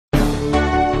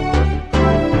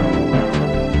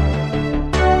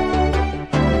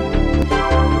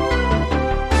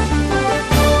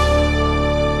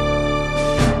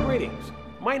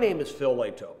Phil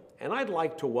Leto, and I'd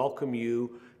like to welcome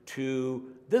you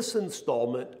to this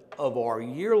installment of our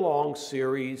year-long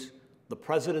series, The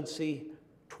Presidency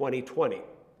 2020.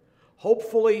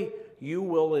 Hopefully, you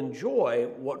will enjoy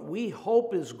what we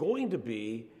hope is going to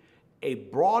be a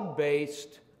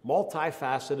broad-based,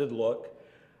 multifaceted look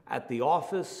at the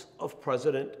office of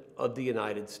President of the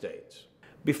United States.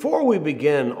 Before we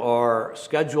begin our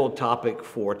scheduled topic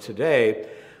for today,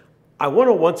 I want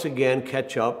to once again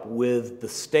catch up with the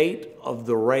state of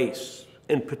the race.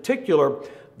 In particular,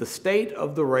 the state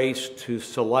of the race to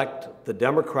select the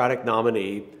Democratic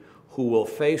nominee who will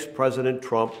face President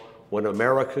Trump when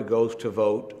America goes to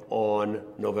vote on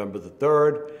November the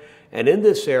 3rd. And in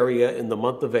this area, in the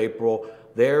month of April,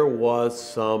 there was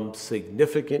some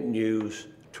significant news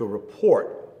to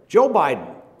report. Joe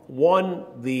Biden won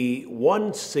the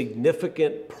one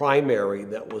significant primary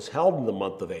that was held in the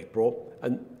month of April,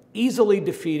 and easily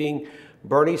defeating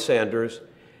Bernie Sanders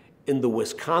in the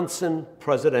Wisconsin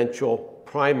presidential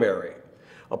primary,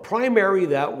 a primary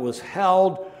that was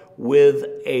held with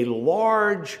a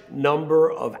large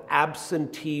number of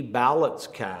absentee ballots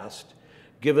cast,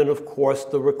 given, of course,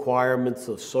 the requirements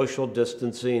of social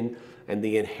distancing and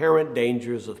the inherent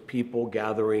dangers of people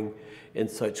gathering in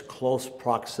such close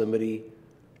proximity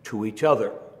to each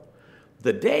other.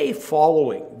 The day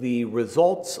following the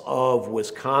results of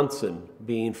Wisconsin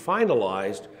being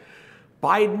finalized,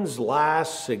 Biden's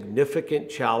last significant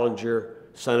challenger,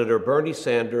 Senator Bernie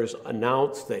Sanders,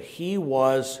 announced that he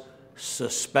was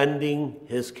suspending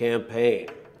his campaign.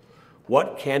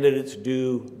 What candidates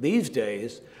do these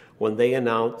days when they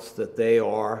announce that they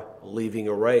are leaving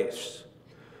a race?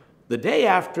 The day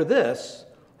after this,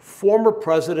 former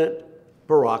President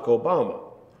Barack Obama,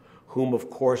 whom of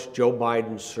course Joe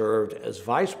Biden served as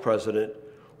vice president,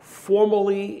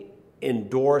 formally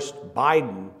endorsed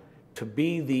Biden to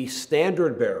be the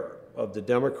standard bearer of the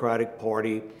Democratic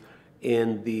Party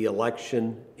in the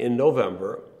election in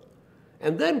November.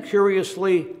 And then,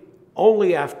 curiously,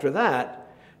 only after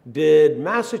that did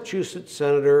Massachusetts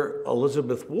Senator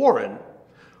Elizabeth Warren,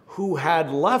 who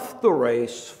had left the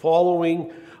race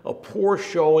following a poor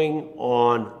showing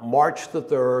on March the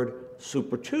 3rd,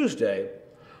 Super Tuesday,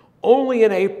 only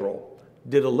in April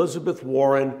did Elizabeth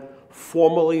Warren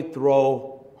formally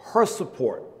throw her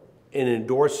support in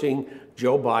endorsing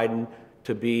Joe Biden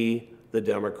to be the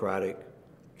Democratic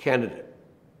candidate.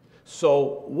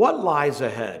 So what lies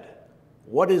ahead?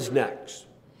 What is next?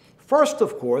 First,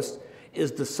 of course,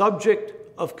 is the subject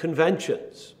of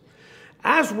conventions.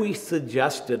 As we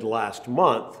suggested last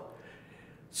month,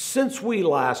 since we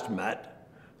last met,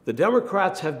 the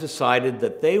Democrats have decided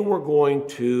that they were going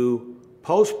to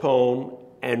postpone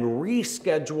and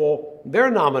reschedule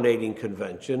their nominating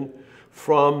convention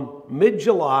from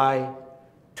mid-July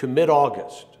to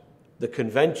mid-August. The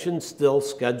convention's still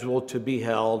scheduled to be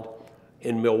held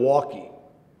in Milwaukee.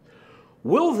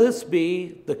 Will this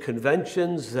be the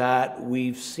conventions that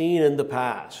we've seen in the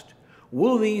past?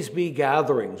 Will these be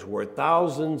gatherings where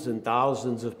thousands and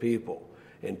thousands of people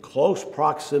in close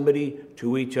proximity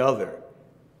to each other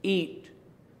eat,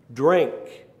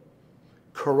 drink,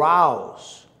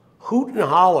 carouse, hoot and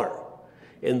holler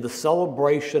in the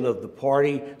celebration of the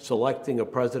party selecting a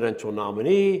presidential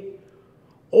nominee,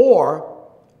 or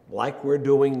like we're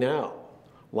doing now,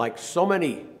 like so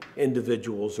many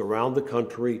individuals around the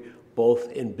country, both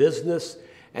in business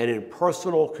and in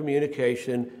personal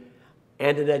communication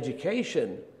and in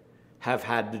education, have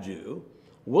had to do?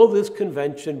 Will this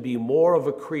convention be more of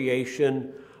a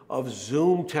creation of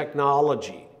Zoom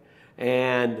technology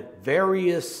and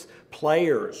various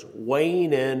players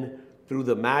weighing in through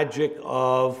the magic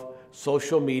of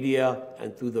social media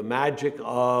and through the magic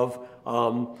of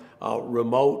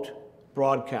remote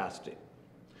broadcasting?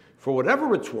 For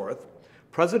whatever it's worth,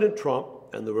 President Trump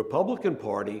and the Republican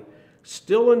Party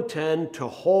still intend to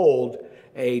hold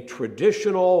a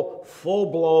traditional,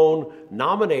 full-blown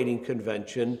nominating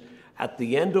convention at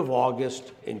the end of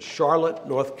August in Charlotte,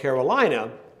 North Carolina.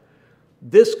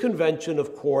 This convention,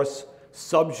 of course,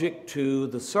 subject to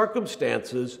the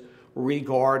circumstances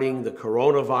regarding the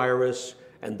coronavirus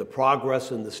and the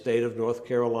progress in the state of North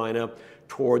Carolina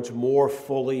towards more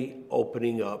fully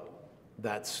opening up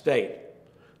that state.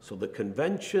 So the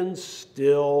conventions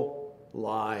still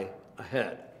lie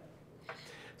ahead.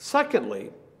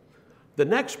 Secondly, the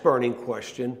next burning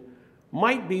question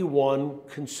might be one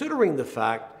considering the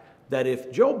fact that if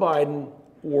Joe Biden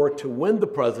were to win the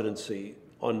presidency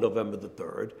on November the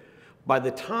 3rd, by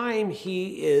the time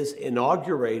he is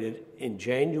inaugurated in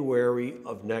January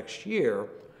of next year,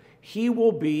 he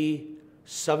will be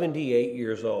 78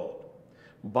 years old.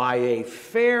 By a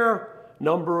fair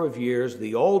number of years,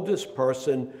 the oldest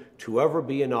person to ever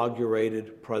be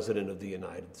inaugurated President of the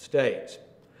United States.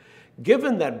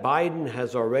 Given that Biden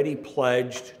has already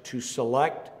pledged to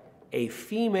select a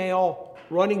female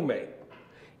running mate,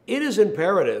 it is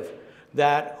imperative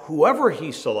that whoever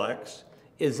he selects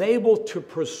is able to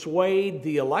persuade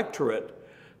the electorate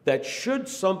that should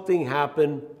something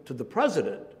happen to the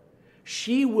president,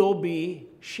 she will be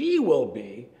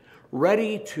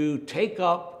ready to take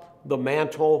up the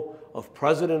mantle of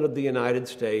President of the United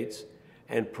States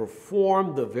and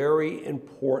perform the very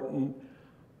important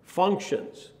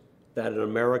functions that an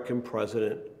American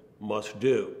president must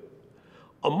do.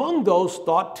 Among those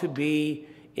thought to be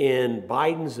in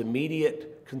Biden's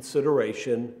immediate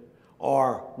consideration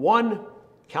are one,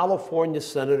 California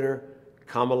Senator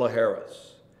Kamala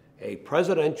Harris, a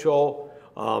presidential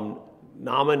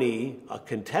nominee, a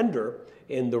contender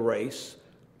in the race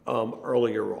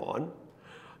earlier on,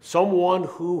 someone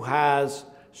who has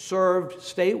served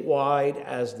statewide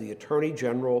as the Attorney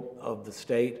General of the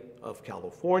state of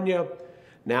California.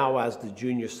 Now, as the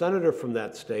junior senator from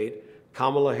that state,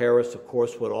 Kamala Harris, of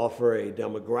course, would offer a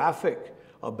demographic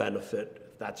benefit,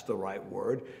 if that's the right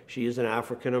word. She is an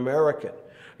African American,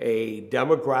 a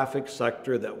demographic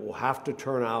sector that will have to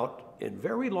turn out in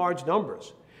very large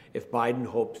numbers if Biden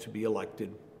hopes to be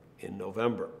elected in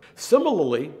November.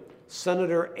 Similarly,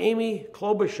 Senator Amy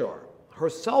Klobuchar,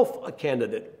 herself a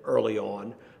candidate early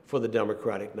on for the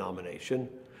Democratic nomination,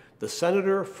 the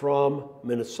senator from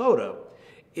Minnesota,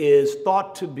 is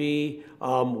thought to be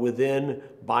within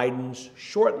Biden's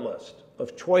short list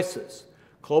of choices.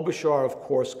 Klobuchar, of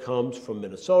course, comes from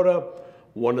Minnesota,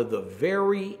 one of the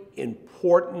very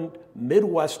important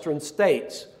Midwestern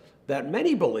states that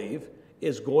many believe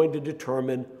is going to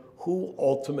determine who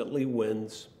ultimately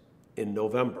wins in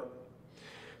November.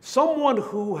 Someone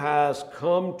who has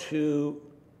come to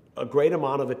a great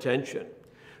amount of attention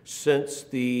since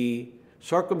the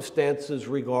circumstances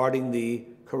regarding the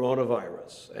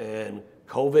coronavirus and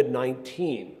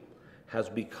COVID-19 has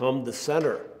become the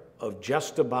center of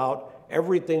just about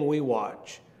everything we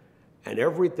watch and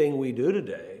everything we do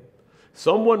today,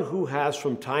 someone who has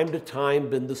from time to time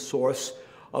been the source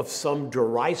of some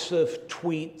derisive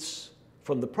tweets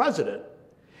from the president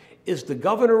is the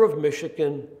governor of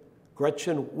Michigan,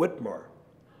 Gretchen Whitmer.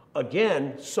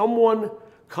 Again, someone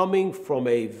coming from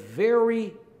a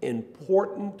very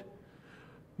important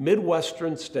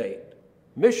Midwestern state,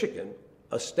 Michigan,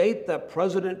 a state that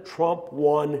President Trump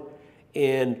won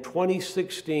in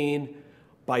 2016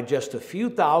 by just a few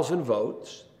thousand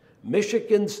votes.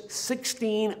 Michigan's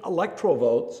 16 electoral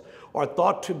votes are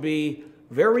thought to be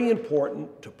very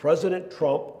important to President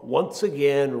Trump once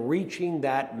again reaching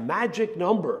that magic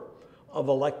number of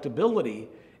electability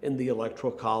in the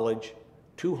Electoral College,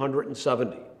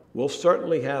 270. We'll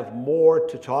certainly have more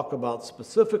to talk about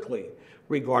specifically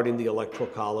regarding the Electoral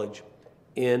College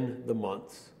in the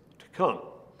months to come.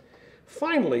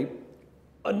 Finally,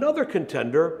 another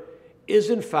contender is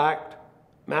in fact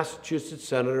Massachusetts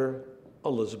Senator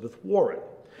Elizabeth Warren,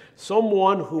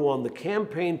 someone who on the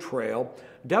campaign trail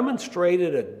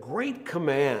demonstrated a great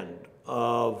command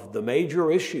of the major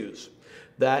issues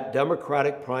that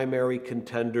Democratic primary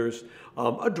contenders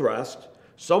addressed,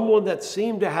 someone that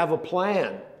seemed to have a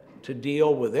plan to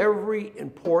deal with every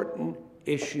important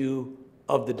issue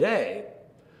of the day.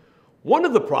 One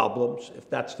of the problems, if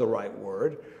that's the right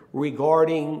word,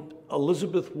 regarding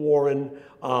Elizabeth Warren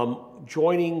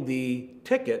joining the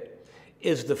ticket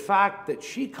is the fact that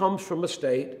she comes from a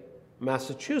state,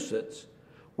 Massachusetts,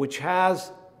 which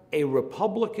has a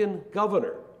Republican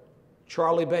governor,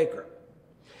 Charlie Baker.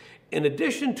 In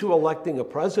addition to electing a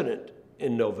president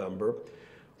in November,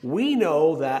 we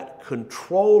know that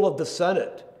control of the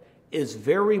Senate is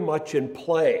very much in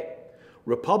play.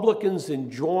 Republicans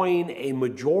enjoying a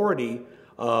majority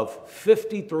of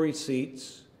 53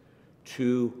 seats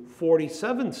to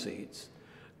 47 seats.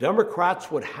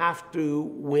 Democrats would have to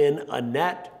win a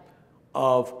net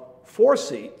of 4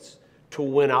 seats to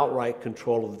win outright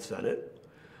control of the Senate.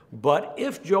 But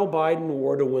if Joe Biden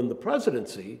were to win the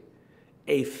presidency,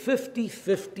 a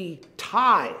 50-50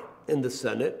 tie in the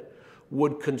Senate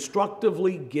would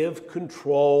constructively give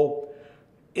control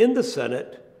in the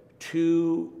Senate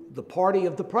to the party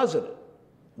of the president.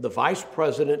 The vice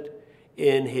president,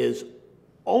 in his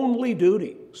only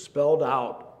duty spelled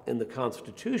out in the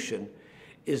Constitution,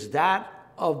 is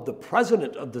that of the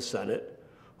president of the Senate,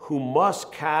 who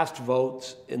must cast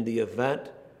votes in the event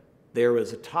there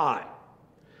is a tie.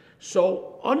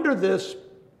 So under this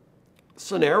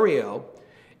scenario,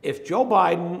 if Joe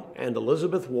Biden and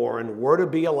Elizabeth Warren were to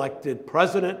be elected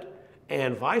president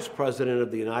and vice president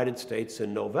of the United States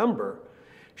in November,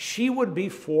 she would be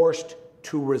forced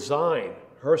to resign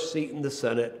her seat in the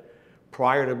Senate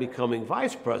prior to becoming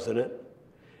vice president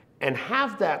and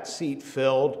have that seat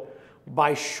filled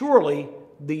by surely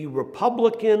the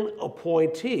Republican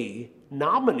appointee,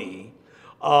 nominee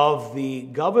of the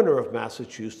governor of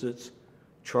Massachusetts,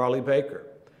 Charlie Baker,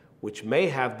 which may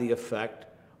have the effect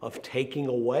of taking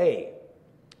away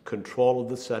control of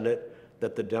the Senate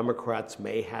that the Democrats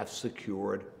may have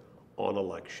secured on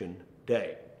election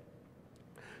day.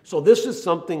 So this is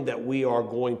something that we are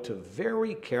going to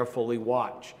very carefully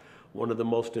watch. One of the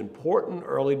most important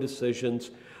early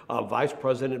decisions Vice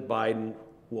President Biden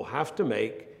will have to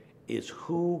make is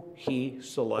who he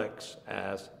selects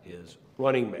as his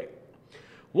running mate.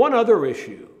 One other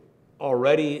issue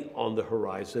already on the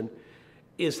horizon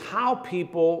is how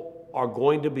people are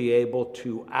going to be able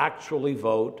to actually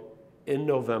vote in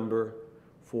November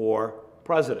for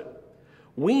president.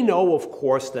 We know, of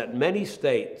course, that many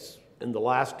states in the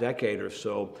last decade or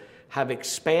so have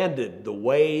expanded the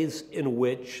ways in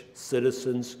which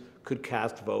citizens could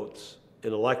cast votes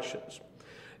in elections.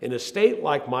 In a state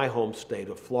like my home state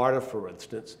of Florida, for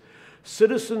instance,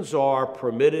 citizens are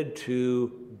permitted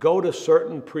to go to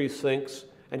certain precincts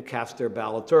and cast their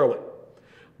ballots early.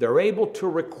 They're able to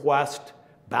request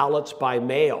ballots by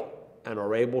mail and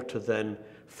are able to then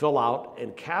fill out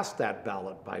and cast that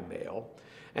ballot by mail.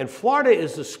 And Florida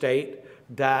is a state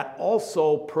that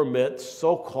also permits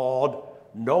so-called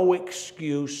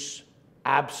no-excuse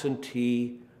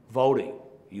absentee voting.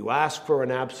 You ask for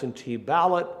an absentee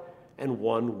ballot, and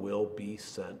one will be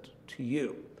sent to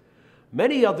you.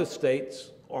 Many other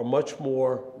states are much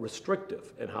more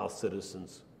restrictive in how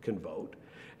citizens can vote,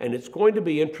 and it's going to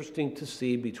be interesting to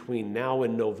see between now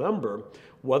and November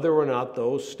whether or not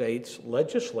those states'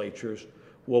 legislatures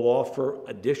will offer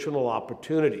additional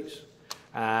opportunities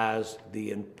as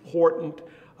the important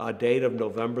date of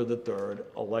November the 3rd,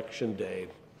 Election Day,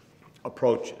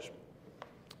 approaches.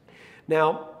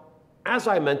 Now, as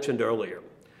I mentioned earlier,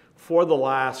 for the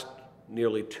last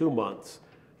nearly 2 months,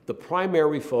 the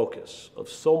primary focus of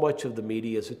so much of the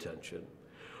media's attention,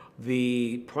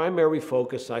 the primary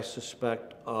focus, I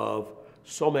suspect, of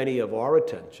so many of our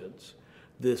attentions,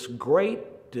 this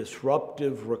great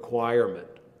disruptive requirement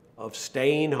of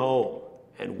staying home,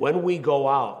 and when we go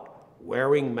out,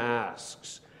 wearing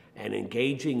masks and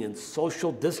engaging in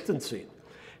social distancing,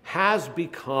 has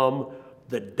become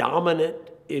the dominant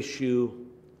issue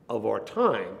of our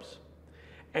times,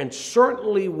 and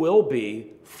certainly will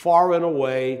be far and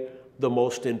away the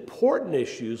most important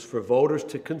issues for voters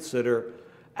to consider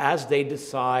as they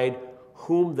decide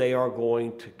whom they are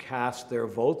going to cast their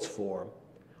votes for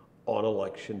on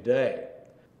Election Day.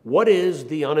 What is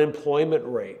the unemployment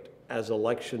rate as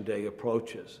Election Day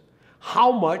approaches?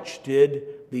 How much did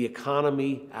the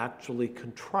economy actually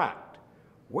contract?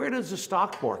 Where does the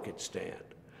stock market stand?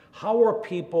 How are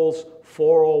people's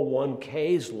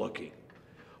 401ks looking?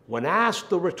 When asked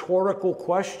the rhetorical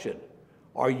question,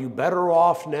 are you better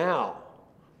off now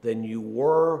than you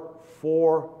were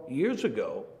 4 years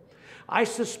ago? I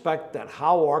suspect that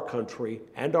how our country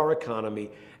and our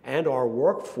economy and our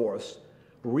workforce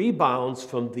rebounds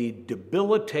from the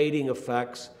debilitating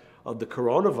effects of the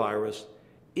coronavirus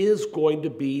is going to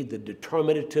be the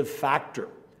determinative factor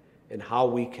in how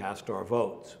we cast our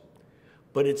votes.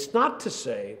 But it's not to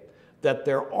say that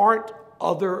there aren't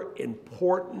other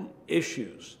important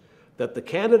issues that the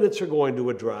candidates are going to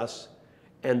address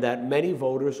and that many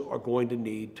voters are going to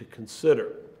need to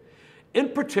consider. In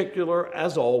particular,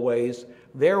 as always,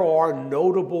 there are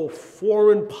notable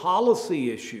foreign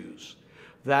policy issues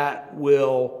that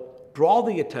will draw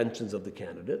the attentions of the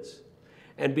candidates.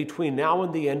 And between now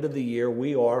and the end of the year,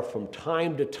 we are from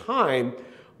time to time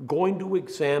going to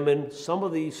examine some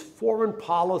of these foreign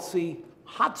policy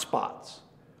hotspots,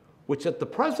 which at the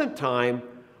present time,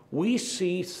 we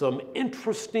see some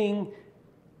interesting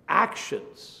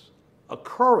actions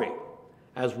occurring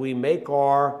as we make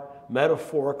our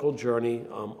metaphorical journey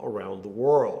around the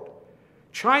world.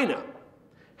 China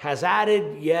has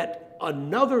added yet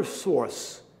another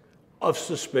source of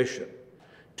suspicion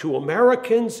to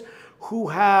Americans who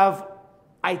have,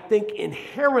 I think,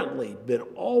 inherently been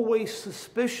always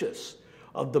suspicious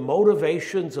of the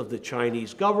motivations of the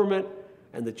Chinese government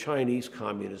and the Chinese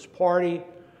Communist Party.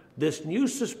 This new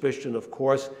suspicion, of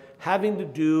course, having to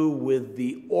do with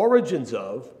the origins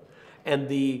of and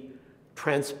the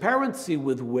transparency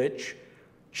with which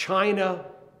China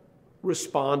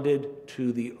responded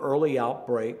to the early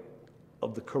outbreak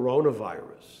of the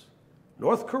coronavirus.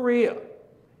 North Korea,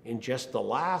 in just the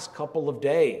last couple of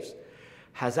days,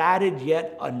 has added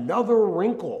yet another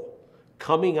wrinkle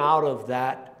coming out of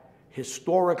that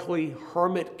historically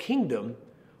hermit kingdom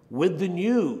with the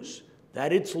news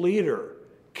that its leader,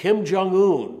 Kim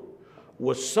Jong-un,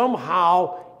 was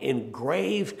somehow in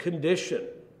grave condition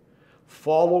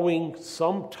following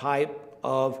some type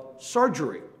of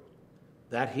surgery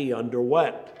that he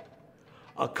underwent.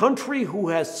 A country who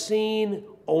has seen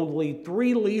only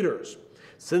 3 leaders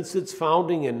since its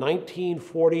founding in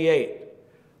 1948,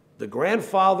 the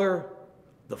grandfather,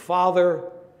 the father,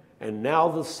 and now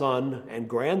the son and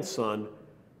grandson,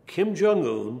 Kim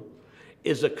Jong-un,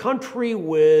 is a country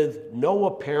with no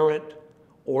apparent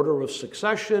order of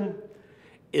succession,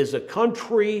 is a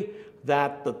country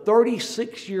that the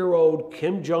 36-year-old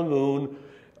Kim Jong-un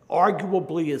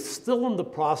arguably is still in the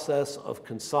process of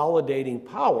consolidating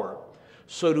power.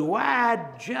 So to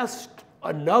add just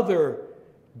another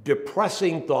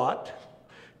depressing thought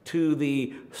to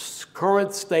the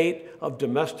current state of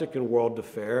domestic and world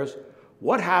affairs,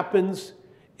 what happens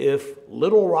if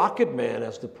Little Rocket Man,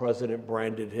 as the president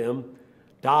branded him,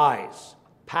 dies,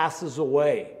 passes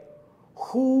away?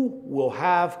 Who will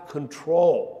have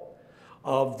control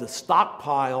of the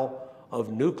stockpile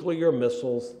of nuclear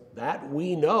missiles that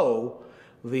we know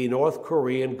the North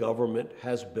Korean government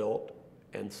has built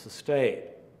and sustained?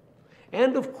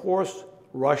 And of course,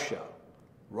 Russia.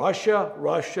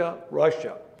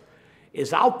 Russia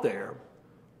is out there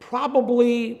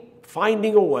probably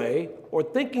finding a way or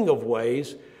thinking of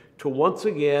ways to once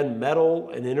again meddle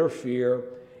and interfere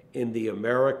in the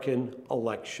American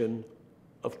election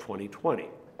of 2020.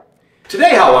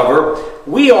 Today, however,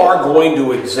 we are going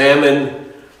to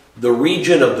examine the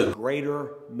region of the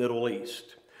greater Middle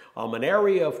East, an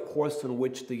area, of course, in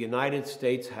which the United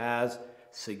States has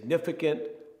significant,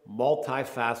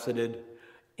 multifaceted,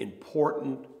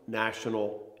 important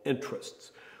national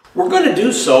interests. We're going to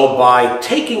do so by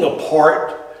taking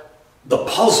apart the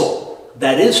puzzle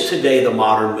that is today the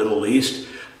modern Middle East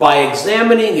by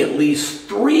examining at least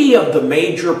 3 of the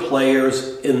major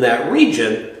players in that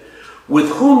region with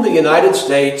whom the United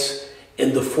States,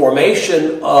 in the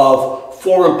formation of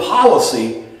foreign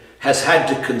policy, has had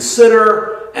to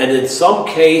consider and in some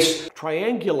case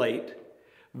triangulate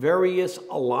various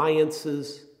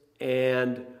alliances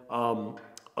and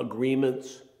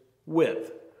agreements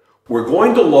with. We're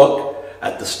going to look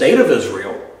at the State of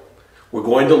Israel, we're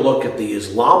going to look at the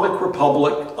Islamic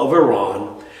Republic of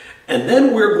Iran, and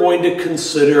then we're going to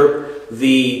consider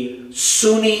the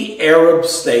Sunni Arab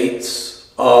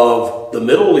states of the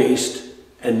Middle East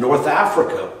and North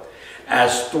Africa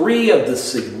as 3 of the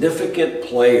significant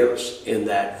players in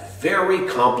that very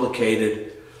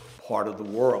complicated part of the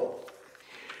world.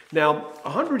 Now,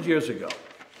 100 years ago,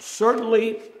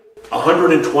 certainly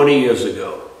 120 years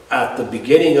ago, at the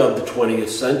beginning of the 20th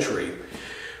century,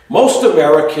 most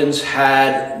Americans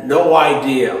had no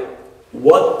idea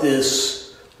what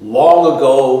this long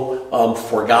ago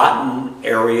forgotten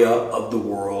area of the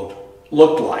world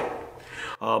looked like.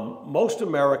 Most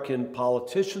American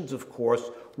politicians, of course,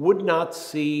 would not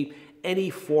see any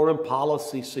foreign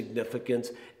policy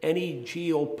significance, any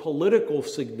geopolitical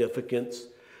significance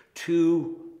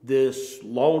to this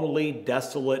lonely,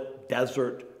 desolate,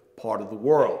 desert part of the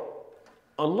world.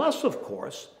 Unless, of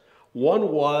course,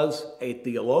 one was a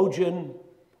theologian,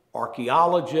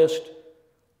 archaeologist,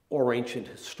 or ancient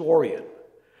historian.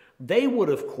 They would,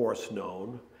 of course,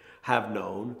 have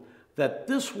known that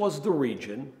this was the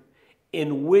region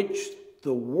in which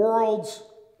the world's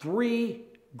 3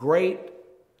 great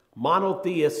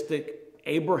monotheistic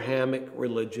Abrahamic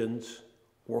religions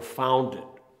were founded: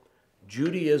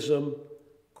 Judaism,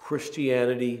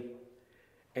 Christianity,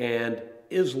 and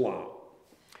Islam.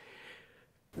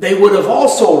 They would have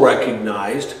also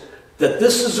recognized that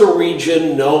this is a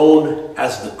region known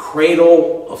as the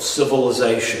cradle of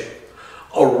civilization,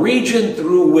 a region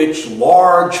through which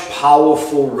large,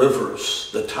 powerful rivers,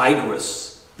 the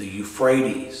Tigris, the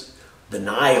Euphrates, the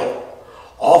Nile,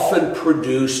 often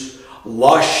produced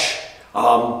lush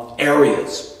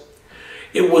areas.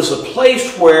 It was a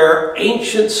place where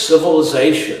ancient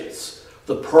civilizations,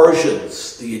 the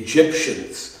Persians, the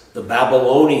Egyptians, the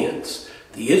Babylonians,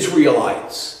 the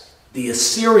Israelites, the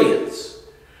Assyrians,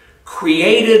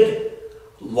 created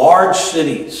large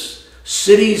cities,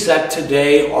 cities that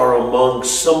today are among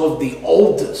some of the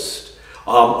oldest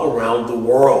around the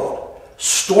world.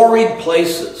 Storied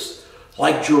places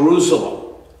like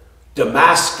Jerusalem,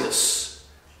 Damascus,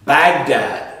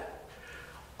 Baghdad,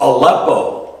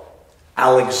 Aleppo,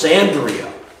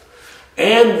 Alexandria,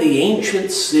 and the ancient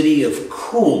city of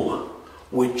Qum,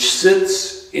 which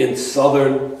sits in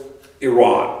southern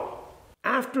Iran.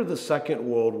 After the Second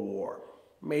World War,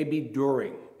 maybe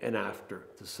during and after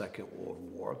the Second World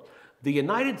War, the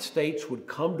United States would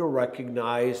come to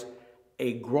recognize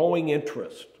a growing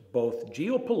interest, both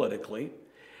geopolitically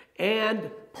and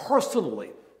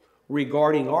personally,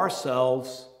 regarding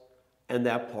ourselves and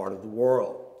that part of the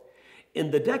world. In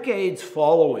the decades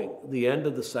following the end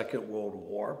of the Second World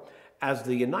War, as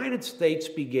the United States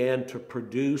began to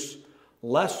produce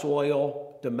less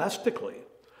oil domestically,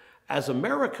 as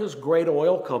America's great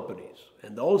oil companies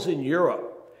and those in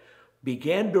Europe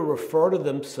began to refer to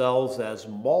themselves as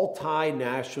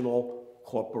multinational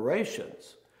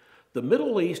corporations, the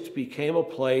Middle East became a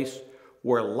place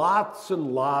where lots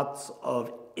and lots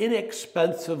of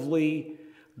inexpensively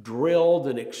drilled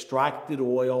and extracted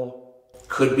oil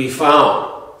could be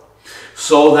found.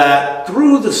 So that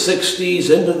through the 60s,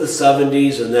 into the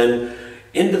 70s, and then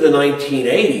into the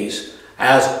 1980s,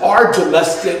 as our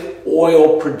domestic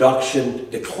oil production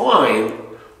declined,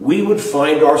 we would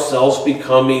find ourselves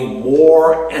becoming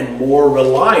more and more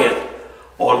reliant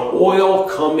on oil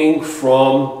coming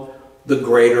from the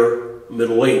greater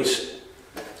Middle East.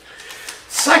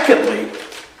 Secondly,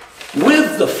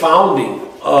 with the founding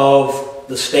of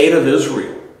the State of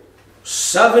Israel,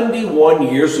 71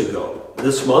 years ago,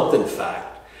 this month in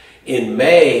fact, in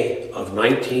May of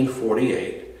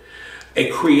 1948, a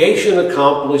creation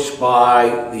accomplished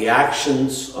by the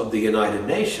actions of the United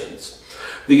Nations,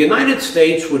 the United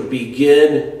States would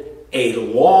begin a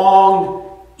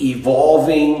long,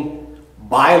 evolving,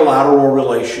 bilateral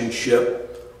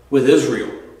relationship with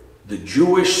Israel, the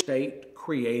Jewish state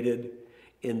created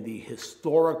in the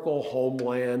historical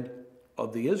homeland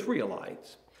of the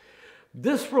Israelites.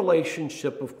 This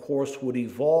relationship, of course, would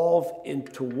evolve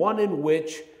into one in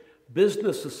which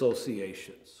business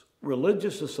associations,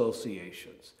 religious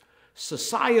associations,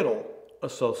 societal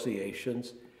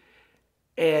associations,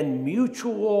 and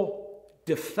mutual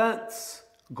defense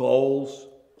goals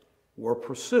were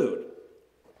pursued.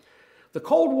 The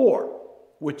Cold War,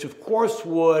 which of course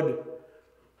would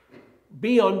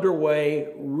be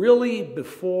underway really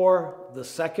before the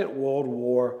Second World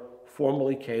War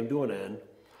formally came to an end,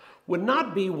 would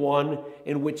not be one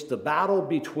in which the battle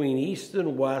between East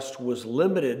and West was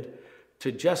limited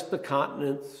to just the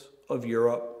continents of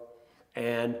Europe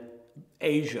and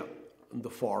Asia and the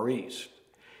Far East.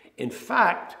 In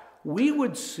fact, we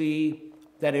would see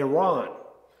that Iran,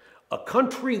 a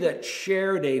country that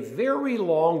shared a very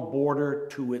long border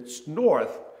to its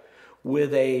north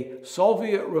with a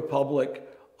Soviet Republic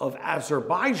of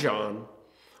Azerbaijan,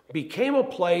 became a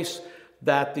place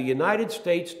that the United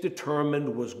States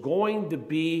determined was going to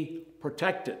be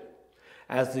protected,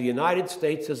 as the United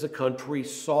States as a country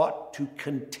sought to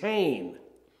contain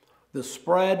the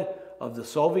spread of the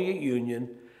Soviet Union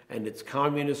and its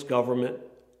communist government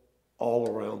all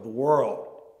around the world.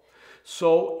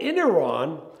 So in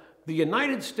Iran, the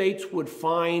United States would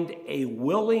find a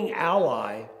willing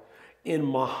ally in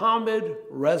Mohammad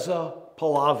Reza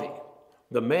Pahlavi,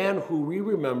 the man who we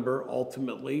remember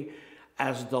ultimately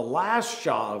as the last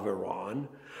Shah of Iran,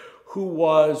 who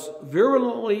was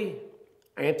virulently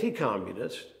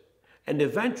anti-communist and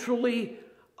eventually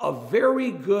a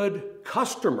very good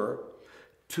customer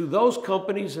to those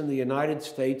companies in the United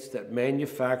States that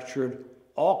manufactured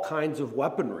all kinds of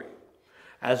weaponry,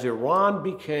 as Iran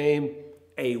became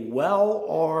a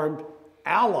well-armed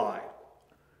ally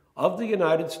of the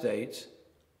United States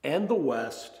and the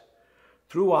West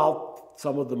throughout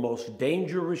some of the most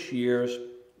dangerous years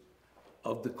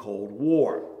of the Cold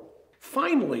War.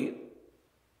 Finally,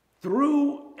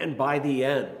 through and by the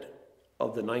end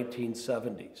of the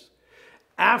 1970s,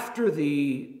 after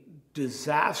the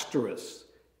disastrous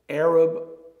Arab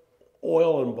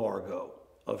oil embargo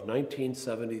of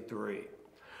 1973,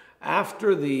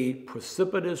 after the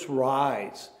precipitous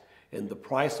rise in the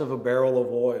price of a barrel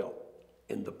of oil,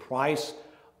 in the price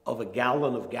of a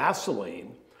gallon of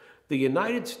gasoline, the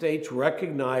United States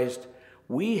recognized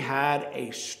we had a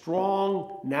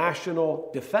strong national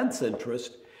defense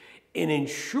interest in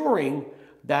ensuring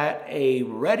that a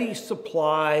ready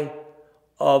supply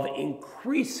of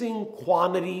increasing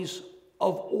quantities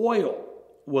of oil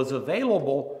was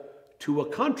available to a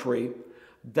country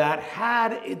that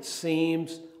had, it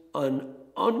seems, an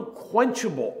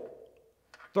unquenchable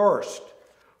thirst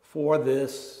for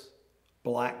this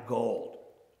black gold.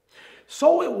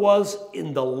 So it was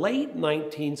in the late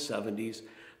 1970s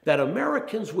that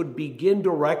Americans would begin to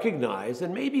recognize,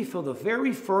 and maybe for the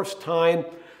very first time,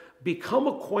 become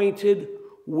acquainted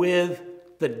with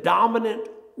the dominant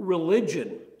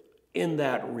religion in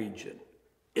that region,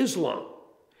 Islam.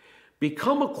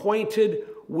 Become acquainted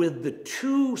with the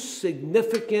two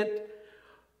significant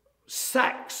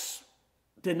sects,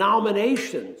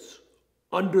 denominations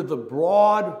under the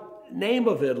broad name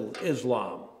of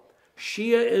Islam,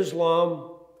 Shia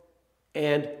Islam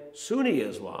and Sunni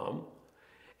Islam,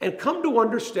 and come to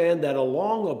understand that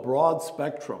along a broad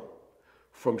spectrum,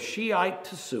 from Shiite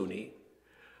to Sunni,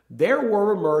 there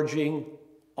were emerging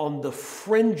on the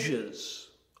fringes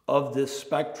of this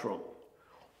spectrum,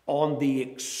 on the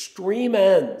extreme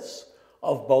ends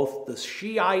of both the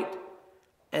Shiite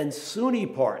and Sunni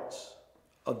parts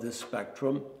of this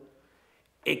spectrum,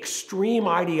 extreme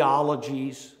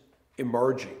ideologies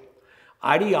emerging.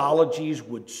 Ideologies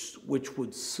which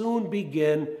would soon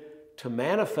begin to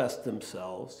manifest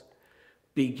themselves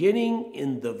beginning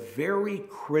in the very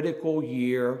critical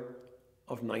year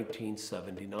of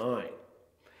 1979.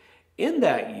 In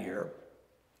that year,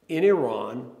 in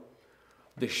Iran,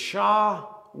 the Shah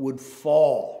would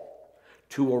fall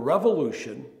to a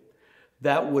revolution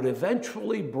that would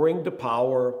eventually bring to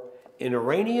power an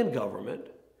Iranian government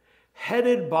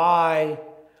headed by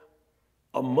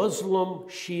a Muslim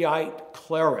Shiite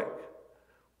cleric,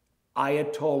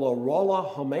 Ayatollah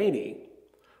Ruhollah Khomeini,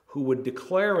 who would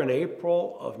declare in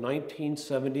April of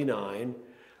 1979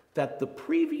 that the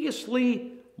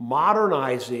previously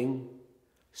modernizing,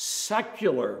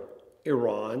 secular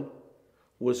Iran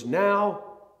was now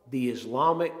the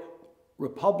Islamic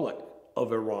Republic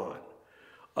of Iran,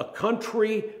 a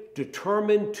country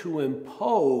determined to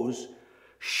impose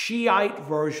Shiite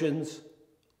versions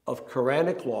of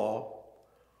Quranic law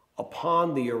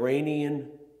upon the Iranian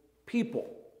people.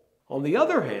 On the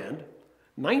other hand,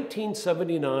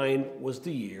 1979 was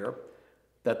the year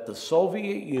that the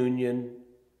Soviet Union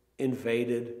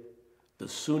invaded the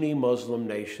Sunni Muslim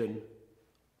nation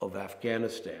of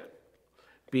Afghanistan,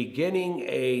 beginning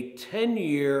a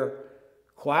 10-year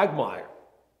quagmire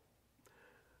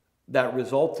that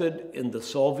resulted in the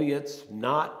Soviets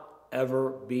not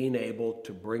ever being able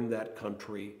to bring that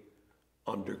country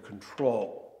under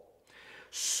control.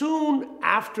 Soon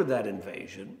after that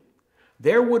invasion,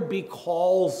 there would be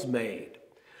calls made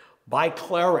by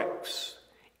clerics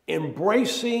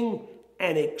embracing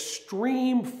an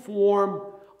extreme form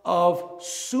of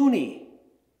Sunni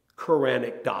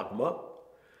Quranic dogma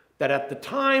that at the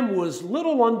time was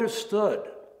little understood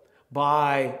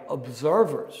by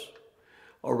observers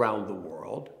around the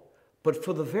world, but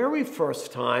for the very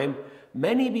first time,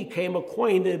 many became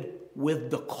acquainted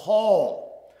with the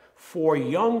call for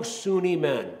young Sunni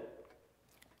men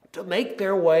to make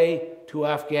their way to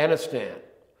Afghanistan,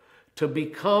 to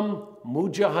become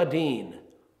mujahideen,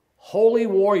 holy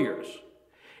warriors,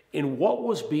 in what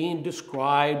was being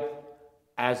described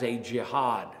as a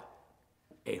jihad,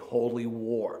 a holy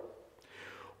war.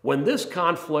 When this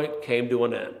conflict came to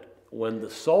an end, when the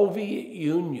Soviet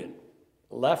Union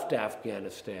left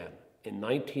Afghanistan in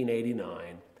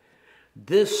 1989,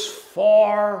 this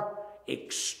far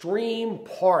extreme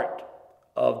part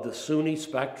of the Sunni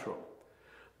spectrum,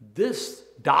 this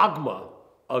dogma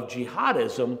of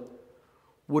jihadism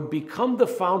would become the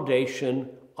foundation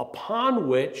upon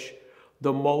which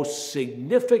the most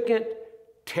significant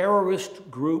terrorist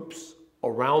groups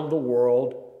around the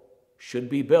world should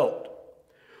be built.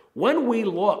 When we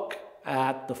look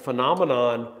at the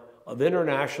phenomenon of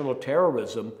international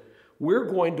terrorism, we're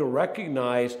going to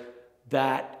recognize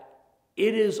that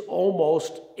it is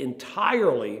almost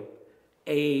entirely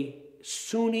a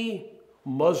Sunni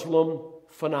Muslim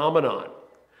phenomenon.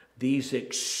 These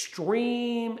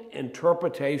extreme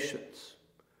interpretations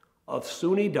of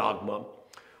Sunni dogma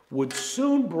would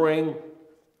soon bring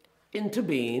into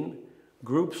being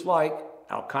groups like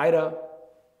Al-Qaeda,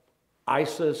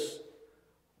 ISIS,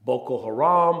 Boko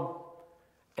Haram,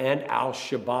 and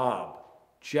Al-Shabaab,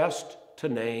 just to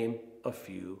name a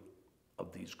few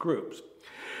of these groups.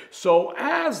 So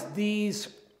as these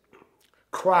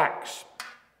cracks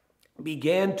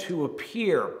began to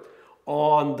appear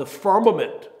on the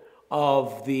firmament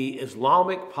of the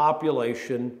Islamic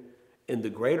population in the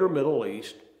greater Middle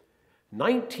East,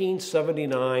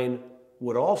 1979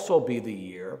 would also be the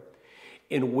year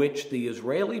in which the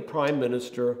Israeli Prime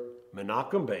Minister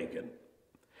Menachem Begin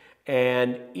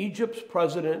and Egypt's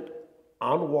President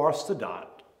Anwar Sadat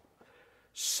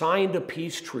signed a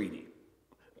peace treaty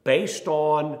based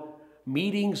on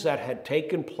meetings that had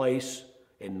taken place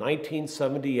in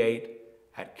 1978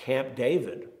 at Camp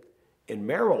David in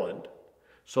Maryland,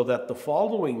 so that the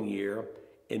following year,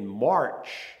 in March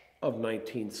of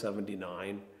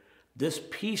 1979, this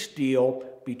peace deal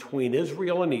between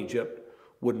Israel and Egypt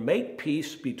would make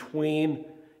peace between,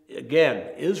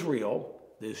 again, Israel,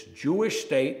 this Jewish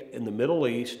state in the Middle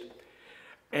East,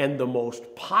 and the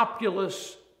most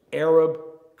populous Arab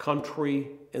country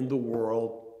in the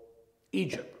world,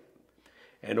 Egypt.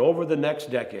 And over the next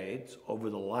decades, over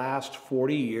the last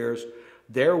 40 years,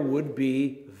 there would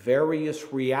be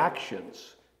various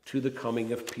reactions to the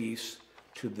coming of peace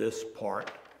to this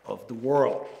part of the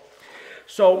world.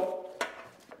 So,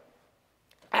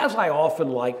 as I often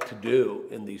like to do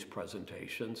in these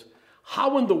presentations,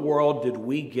 How in the world did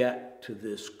we get to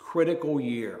this critical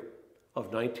year of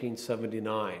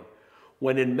 1979,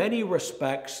 when in many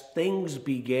respects things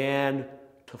began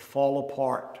to fall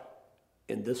apart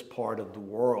in this part of the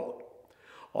world,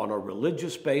 on a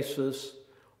religious basis,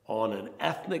 on an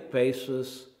ethnic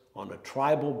basis, on a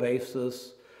tribal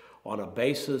basis, on a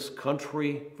basis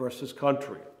country versus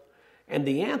country? And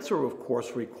the answer, of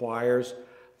course, requires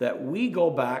that we go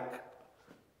back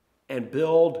and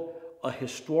build a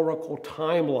historical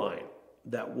timeline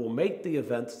that will make the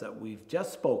events that we've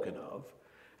just spoken of,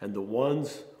 and the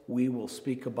ones we will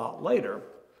speak about later,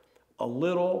 a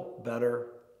little better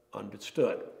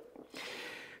understood.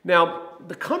 Now,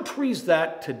 the countries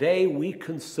that today we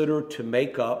consider to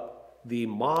make up the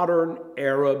modern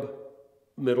Arab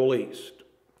Middle East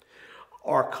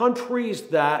are countries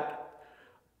that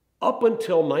up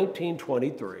until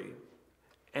 1923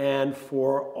 and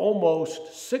for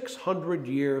almost 600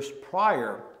 years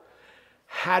prior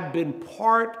had been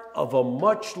part of a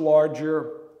much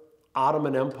larger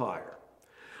Ottoman Empire.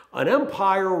 An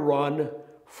empire run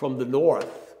from the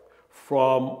north,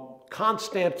 from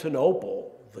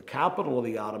Constantinople, the capital of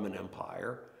the Ottoman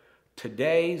Empire,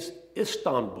 today's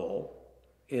Istanbul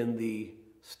in the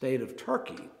state of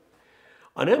Turkey.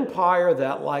 An empire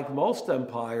that, like most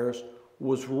empires,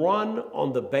 was run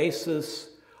on the basis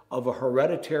of a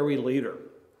hereditary leader.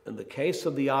 In the case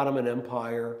of the Ottoman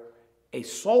Empire, a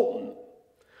sultan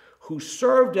who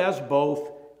served as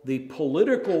both the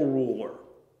political ruler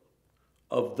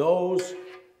of those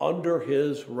under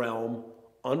his realm,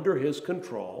 under his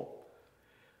control,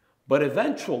 but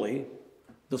eventually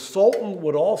the sultan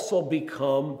would also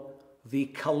become the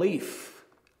caliph,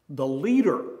 the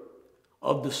leader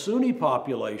of the Sunni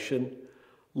population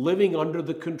living under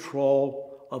the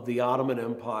control of the Ottoman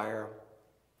Empire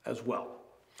as well.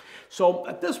 So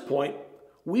at this point,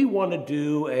 we want to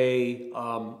do a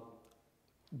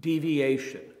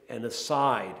deviation, an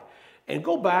aside, and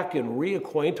go back and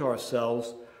reacquaint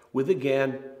ourselves with,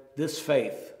 again, this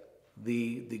faith,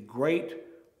 the great,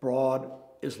 broad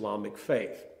Islamic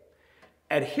faith.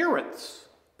 Adherents,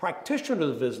 practitioners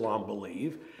of Islam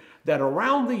believe that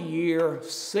around the year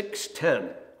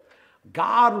 610,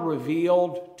 God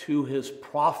revealed to his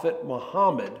prophet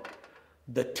Muhammad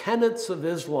the tenets of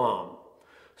Islam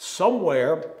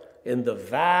somewhere in the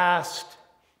vast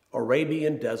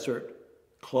Arabian desert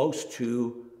close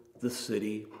to the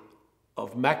city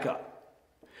of Mecca.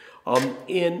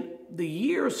 In the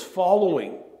years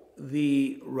following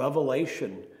the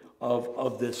revelation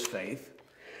of this faith,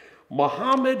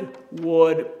 Muhammad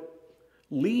would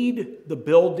lead the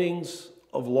buildings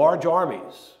of large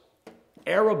armies,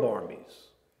 Arab armies,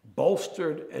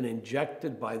 bolstered and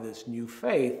injected by this new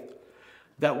faith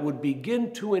that would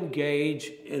begin to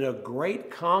engage in a great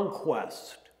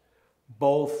conquest,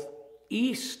 both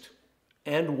east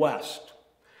and west.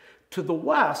 To the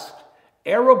west,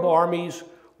 Arab armies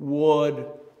would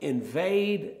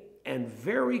invade and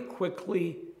very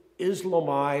quickly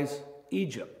Islamize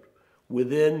Egypt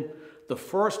within the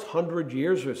first 100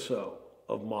 years or so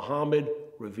of Muhammad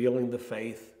revealing the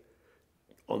faith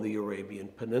on the Arabian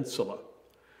Peninsula.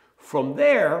 From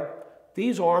there,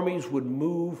 these armies would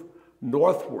move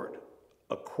northward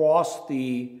across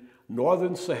the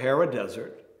northern Sahara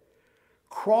Desert,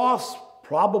 cross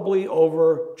probably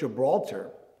over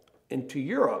Gibraltar into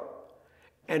Europe,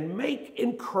 and make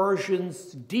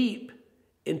incursions deep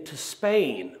into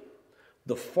Spain,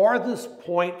 the farthest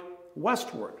point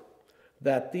westward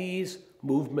that these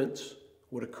movements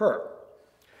would occur.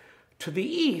 To the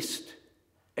east,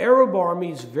 Arab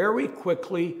armies very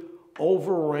quickly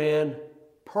overran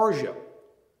Persia,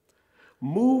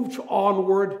 moved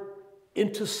onward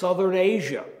into southern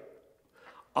Asia,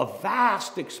 a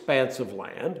vast expanse of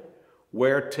land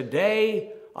where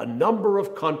today a number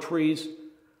of countries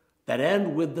that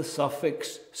end with the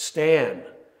suffix stan,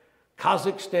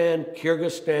 Kazakhstan,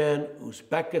 Kyrgyzstan,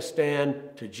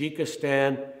 Uzbekistan,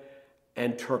 Tajikistan,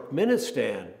 and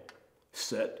Turkmenistan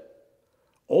sit,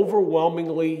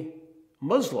 overwhelmingly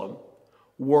Muslim,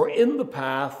 were in the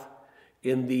path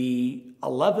in the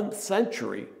 11th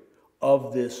century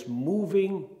of this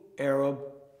moving Arab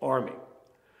army.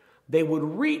 They would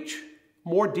reach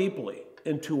more deeply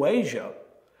into Asia,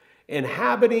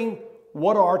 inhabiting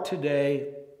what are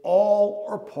today all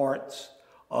or parts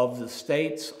of the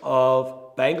states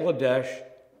of Bangladesh,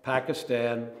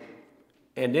 Pakistan,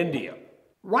 and India.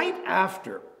 Right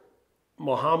after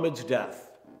Muhammad's death,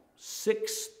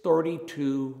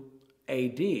 632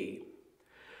 AD,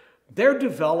 there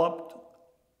developed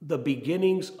the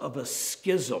beginnings of a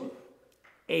schism,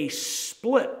 a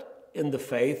split in the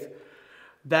faith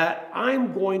that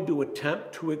I'm going to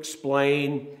attempt to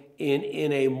explain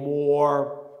in a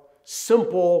more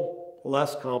simple,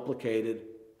 less complicated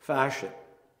fashion.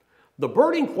 The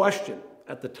burning question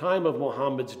at the time of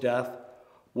Muhammad's death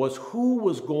was who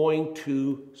was going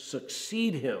to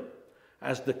succeed him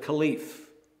as the caliph,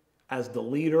 as the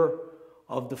leader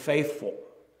of the faithful.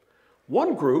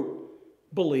 One group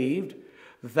believed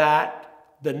that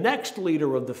the next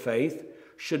leader of the faith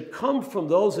should come from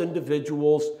those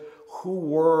individuals who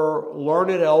were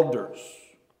learned elders,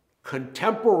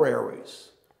 contemporaries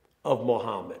of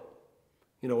Muhammad,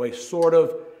 a sort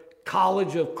of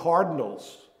college of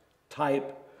cardinals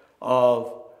type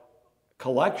of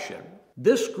collection.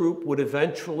 This group would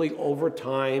eventually, over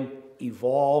time,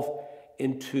 evolve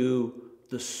into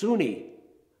the Sunni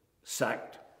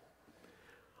sect.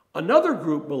 Another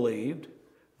group believed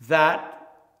that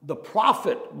the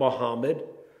Prophet Muhammad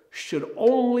should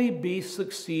only be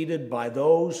succeeded by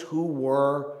those who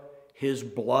were his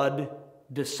blood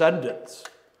descendants.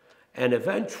 And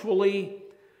eventually,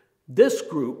 this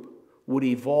group would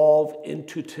evolve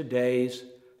into today's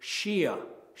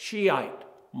Shiite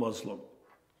Muslim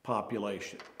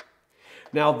population.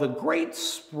 Now, the great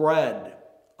spread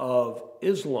of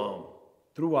Islam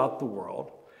throughout the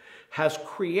world has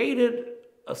created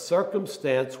a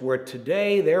circumstance where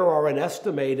today there are an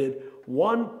estimated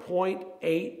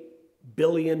 1.8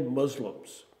 billion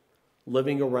Muslims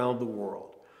living around the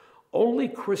world. Only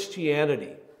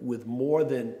Christianity, with more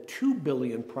than 2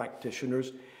 billion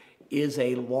practitioners, is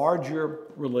a larger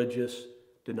religious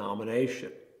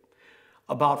denomination.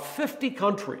 About 50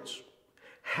 countries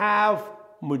have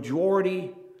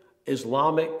majority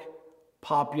Islamic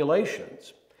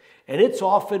populations, and it's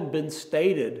often been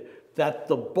stated that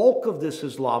the bulk of this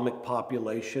Islamic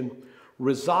population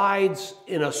resides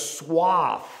in a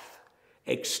swath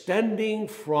extending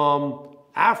from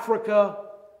Africa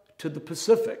to the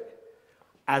Pacific.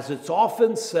 As it's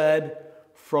often said,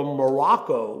 from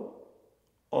Morocco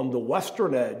on the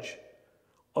western edge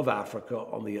of Africa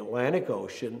on the Atlantic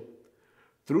Ocean,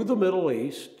 through the Middle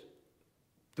East,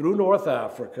 through North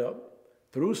Africa,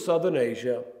 through Southern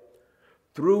Asia,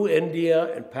 through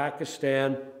India and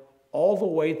Pakistan, all the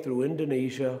way through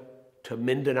Indonesia to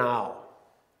Mindanao,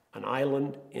 an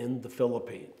island in the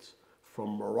Philippines.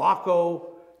 From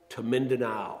Morocco to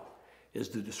Mindanao is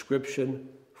the description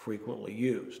frequently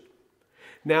used.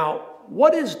 Now,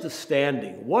 what is the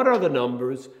standing? What are the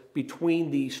numbers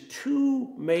between these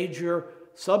two major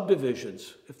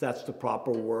subdivisions, if that's the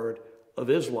proper word, of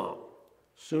Islam,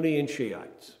 Sunni and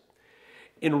Shiites?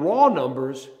 In raw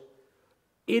numbers,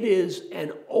 it is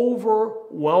an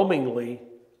overwhelmingly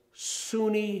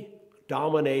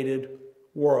Sunni-dominated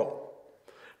world.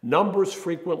 Numbers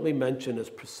frequently mentioned as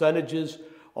percentages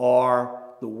are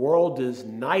the world is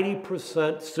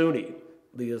 90% Sunni,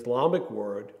 the Islamic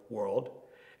world,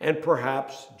 and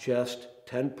perhaps just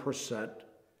 10%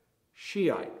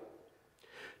 Shiite.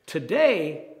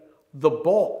 Today, the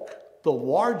bulk, the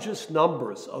largest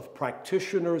numbers of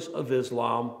practitioners of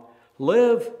Islam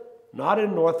live not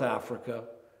in North Africa,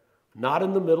 not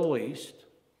in the Middle East,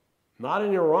 not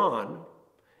in Iran.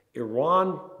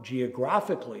 Iran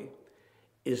geographically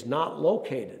is not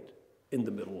located in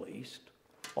the Middle East,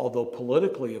 although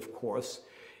politically, of course,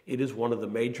 it is one of the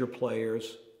major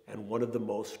players and one of the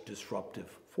most disruptive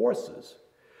forces.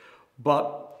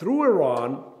 But through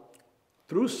Iran,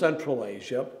 through Central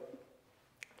Asia,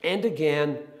 and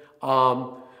again,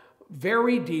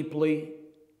 very deeply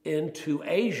into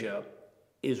Asia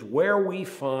is where we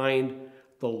find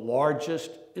the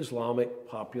largest Islamic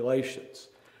populations.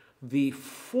 The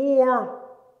four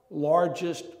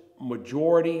largest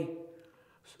majority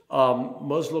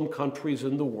Muslim countries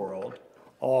in the world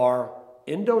are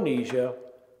Indonesia,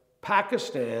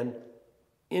 Pakistan,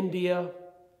 India,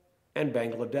 and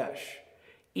Bangladesh,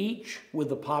 each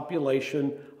with a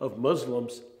population of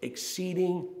Muslims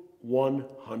exceeding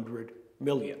 100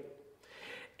 million.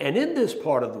 And in this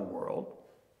part of the world,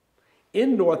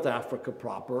 in North Africa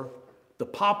proper, the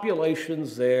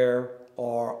populations there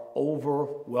are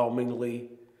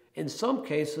overwhelmingly, in some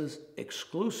cases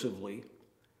exclusively,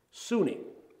 Sunni.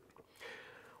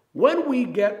 When we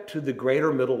get to the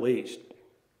greater Middle East,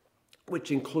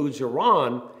 which includes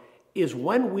Iran, is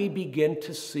when we begin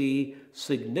to see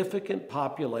significant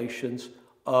populations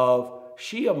of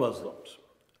Shia Muslims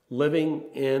living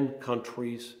in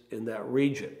countries in that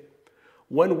region.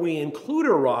 When we include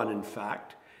Iran, in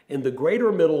fact, in the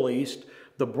greater Middle East,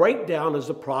 the breakdown is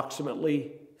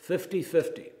approximately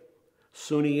 50-50,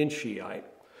 Sunni and Shiite,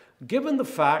 given the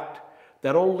fact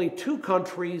that only two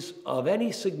countries of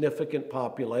any significant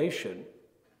population,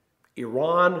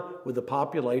 Iran with a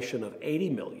population of 80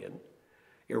 million,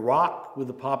 Iraq with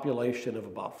a population of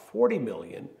about 40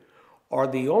 million, are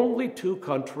the only two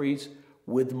countries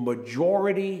with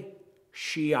majority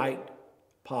Shiite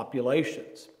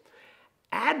populations.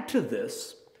 Add to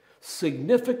this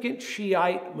significant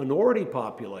Shiite minority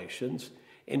populations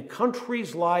in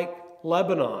countries like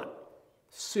Lebanon,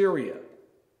 Syria,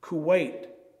 Kuwait,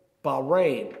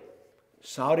 Bahrain,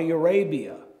 Saudi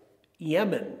Arabia,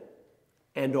 Yemen,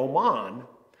 and Oman,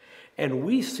 and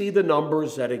we see the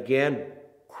numbers that again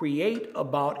create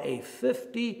about a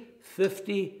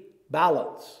 50-50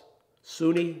 balance,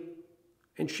 Sunni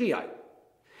and Shiite.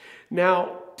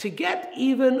 Now, to get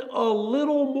even a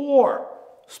little more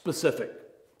specific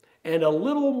and a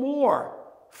little more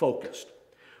focused,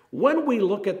 when we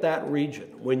look at that region,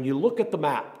 when you look at the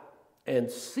map and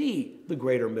see the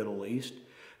greater Middle East,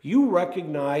 you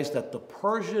recognize that the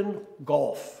Persian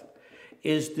Gulf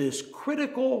is this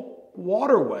critical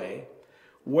waterway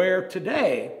where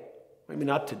today, maybe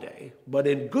not today, but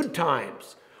in good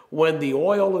times, when the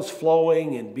oil is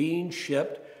flowing and being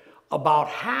shipped, about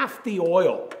half the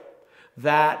oil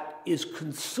that is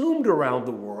consumed around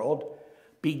the world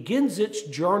begins its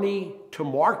journey to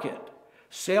market,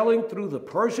 sailing through the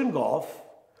Persian Gulf,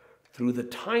 through the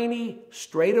tiny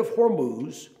Strait of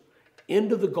Hormuz,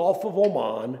 into the Gulf of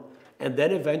Oman, and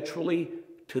then eventually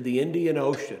to the Indian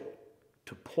Ocean,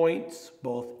 to points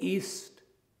both east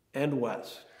and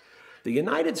west. The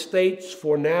United States,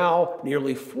 for now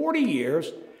nearly 40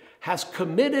 years, has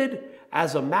committed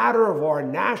as a matter of our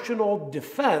national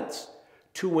defense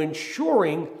to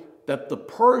ensuring that the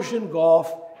Persian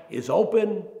Gulf is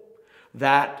open,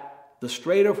 that the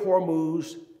Strait of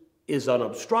Hormuz is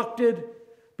unobstructed,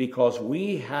 because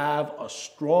we have a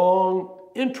strong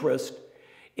interest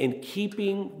in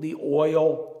keeping the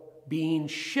oil being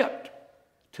shipped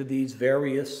to these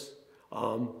various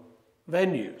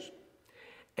venues.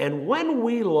 And when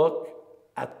we look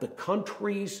at the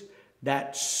countries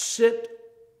that sit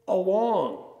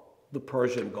along the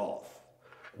Persian Gulf,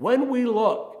 when we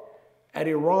look at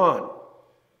Iran,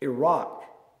 Iraq,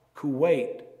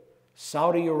 Kuwait,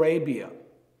 Saudi Arabia,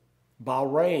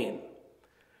 Bahrain,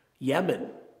 Yemen,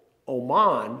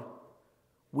 Oman,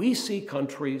 we see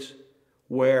countries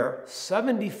where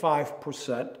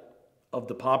 75% of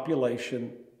the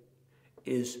population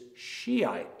is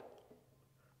Shiite,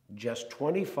 just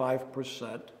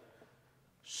 25%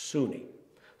 Sunni.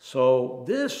 So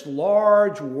this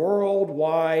large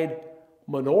worldwide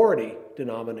minority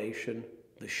denomination,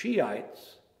 the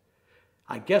Shiites,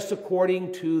 I guess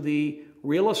according to the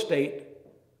real estate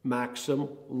maxim,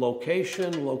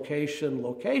 location, location,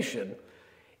 location,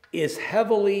 is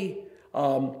heavily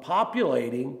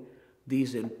populating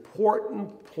these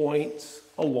important points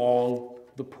along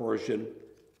the Persian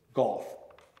Gulf.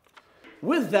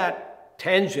 With that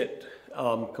tangent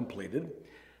completed,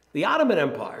 the Ottoman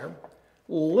Empire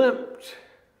limped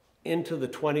into the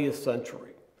 20th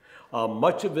century.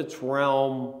 Much of its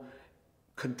realm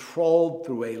controlled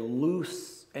through a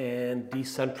loose and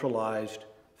decentralized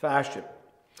fashion.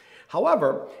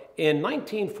 However, in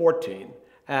 1914,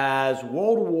 as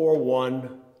World War I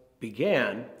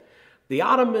began, the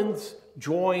Ottomans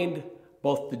joined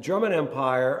both the German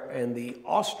Empire and the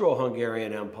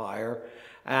Austro-Hungarian Empire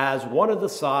as one of the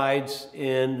sides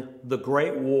in the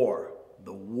Great War,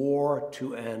 the war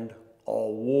to end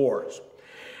all wars.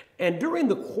 And during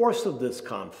the course of this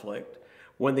conflict,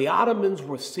 when the Ottomans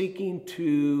were seeking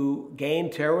to gain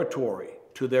territory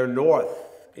to their north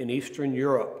in Eastern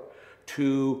Europe,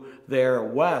 to their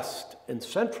west in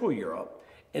Central Europe,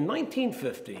 in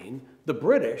 1915, the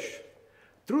British,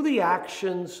 through the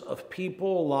actions of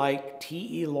people like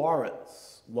T.E.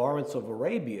 Lawrence of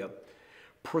Arabia,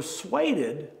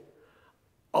 persuaded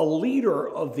a leader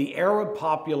of the Arab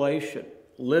population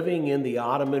living in the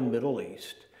Ottoman Middle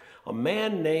East, a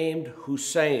man named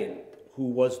Hussein, who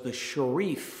was the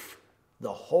Sharif,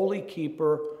 the holy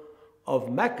keeper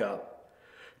of Mecca,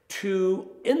 to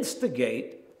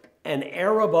instigate an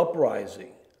Arab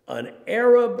uprising, an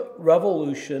Arab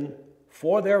revolution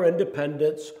for their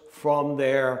independence from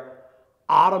their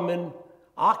Ottoman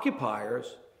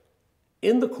occupiers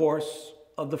in the course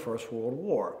of the First World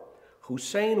War.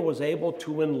 Hussein was able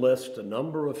to enlist a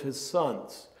number of his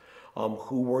sons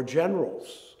who were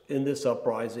generals in this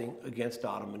uprising against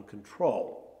Ottoman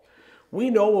control. We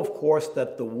know, of course,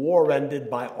 that the war ended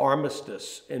by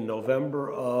armistice in November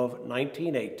of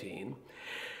 1918,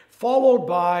 followed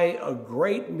by a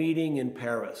great meeting in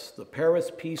Paris, the Paris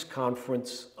Peace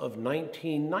Conference of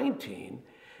 1919,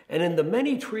 and in the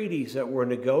many treaties that were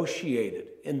negotiated,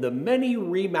 in the many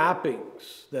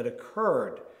remappings that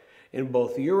occurred in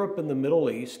both Europe and the Middle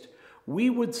East, we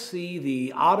would see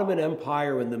the Ottoman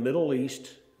Empire in the Middle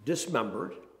East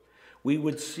dismembered. We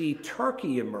would see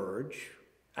Turkey emerge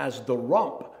as the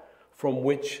rump from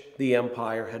which the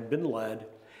empire had been led,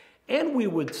 and we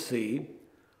would see,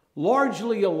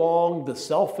 largely along the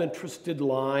self-interested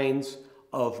lines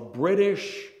of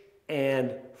British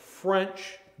and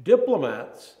French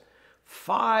diplomats,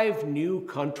 5 new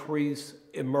countries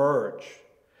emerge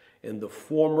in the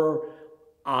former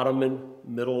Ottoman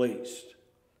Middle East.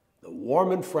 The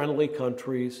warm and friendly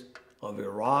countries of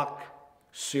Iraq,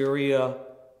 Syria,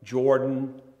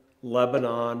 Jordan,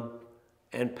 Lebanon,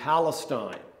 and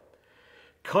Palestine.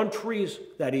 Countries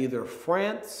that either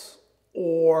France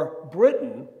or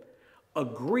Britain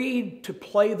agreed to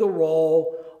play the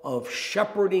role of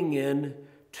shepherding in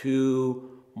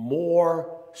to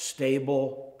more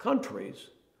stable countries,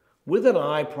 with an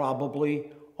eye probably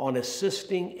on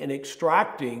assisting in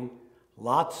extracting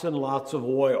lots and lots of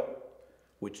oil,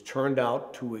 which turned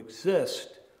out to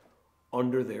exist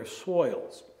under their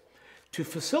soils. To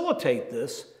facilitate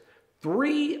this,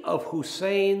 3 of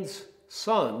Hussein's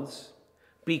sons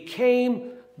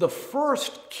became the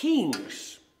first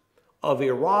kings of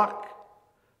Iraq,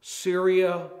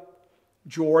 Syria,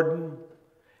 Jordan,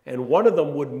 and one of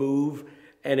them would move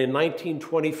and in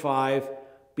 1925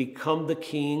 become the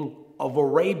king of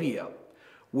Arabia,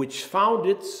 which found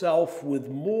itself with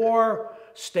more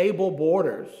stable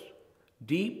borders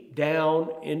deep down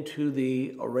into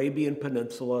the Arabian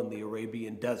Peninsula and the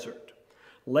Arabian Desert.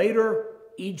 Later,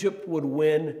 Egypt would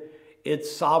win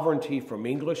its sovereignty from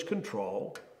English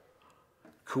control.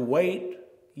 Kuwait,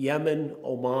 Yemen,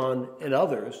 Oman, and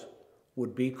others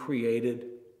would be created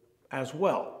as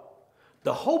well.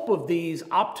 The hope of these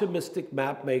optimistic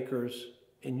map makers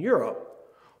in Europe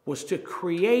was to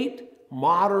create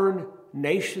modern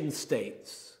nation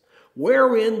states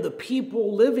wherein the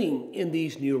people living in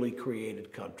these newly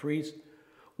created countries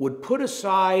would put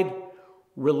aside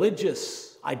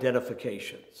religious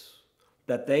identifications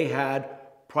that they had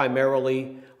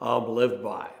primarily lived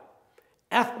by.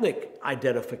 Ethnic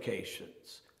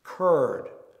identifications, Kurd,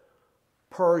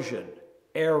 Persian,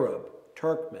 Arab,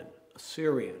 Turkmen,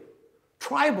 Assyrian,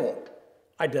 tribal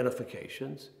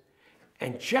identifications,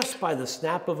 and just by the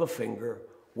snap of a finger,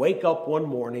 wake up one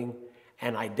morning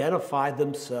and identify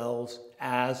themselves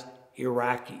as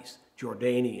Iraqis,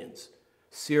 Jordanians,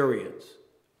 Syrians,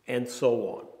 and so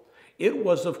on. It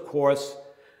was, of course,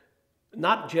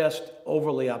 not just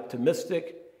overly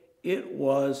optimistic, it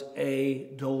was a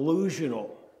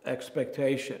delusional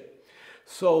expectation.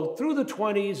 So through the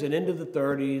 20s and into the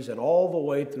 30s and all the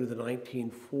way through the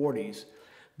 1940s,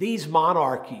 these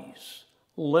monarchies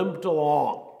limped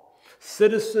along,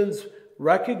 citizens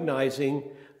recognizing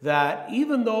that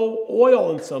even though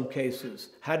oil in some cases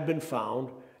had been found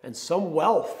and some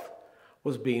wealth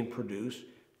was being produced,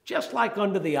 just like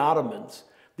under the Ottomans,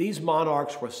 these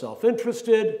monarchs were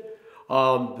self-interested,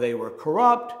 they were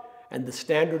corrupt, and the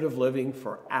standard of living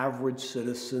for average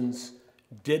citizens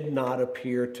did not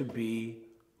appear to be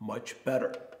much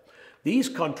better. These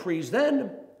countries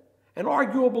then, and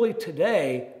arguably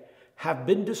today, have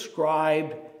been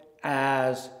described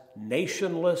as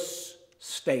nationless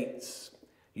states.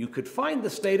 You could find the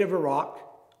state of Iraq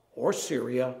or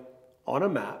Syria on a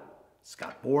map. It's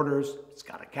got borders, it's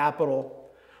got a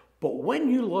capital. But when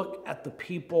you look at the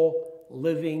people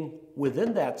living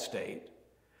within that state,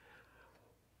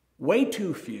 way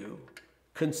too few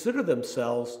consider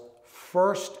themselves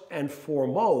first and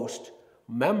foremost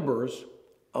members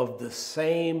of the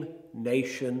same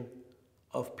nation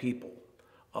of people.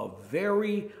 A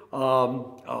very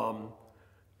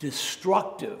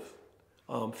destructive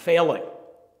failing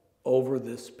over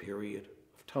this period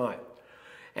of time.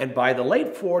 And by the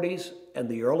late 40s and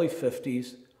the early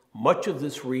 50s, much of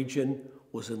this region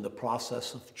was in the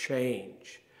process of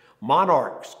change.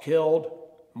 Monarchs killed,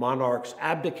 monarchs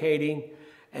abdicating,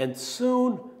 and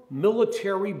soon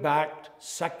military-backed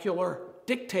secular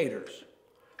dictators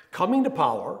coming to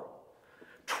power,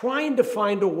 trying to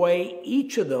find a way,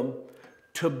 each of them,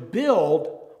 to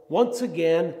build, once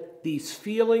again, these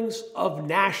feelings of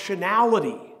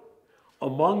nationality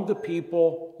among the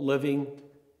people living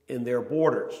in their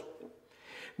borders.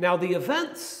 Now, the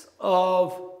events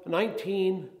of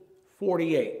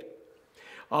 1948,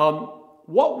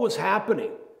 what was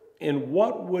happening in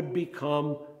what would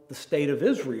become the State of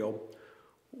Israel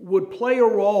would play a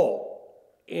role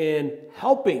in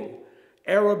helping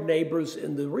Arab neighbors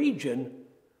in the region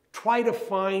try to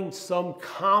find some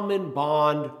common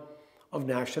bond of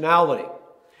nationality.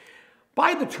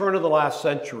 By the turn of the last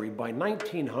century, by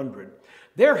 1900,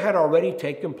 there had already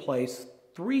taken place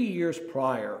 3 years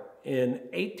prior, in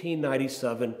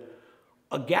 1897,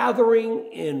 a gathering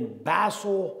in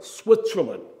Basel,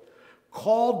 Switzerland,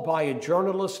 called by a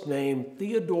journalist named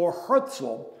Theodor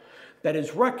Herzl, that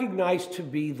is recognized to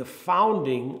be the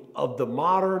founding of the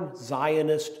modern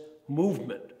Zionist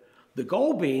movement. The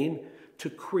goal being to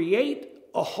create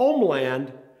a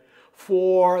homeland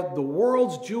for the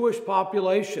world's Jewish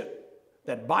population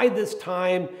that by this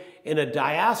time in a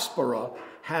diaspora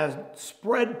has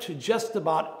spread to just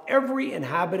about every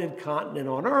inhabited continent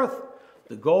on earth.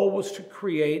 The goal was to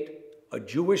create a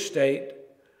Jewish state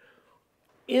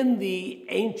in the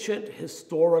ancient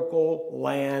historical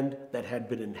land that had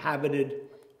been inhabited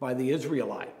by the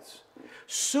Israelites.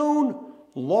 Soon,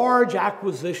 large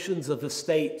acquisitions of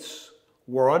estates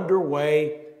were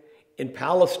underway in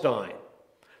Palestine.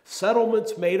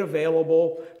 Settlements made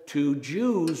available to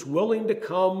Jews willing to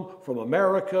come from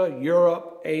America,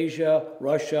 Europe, Asia,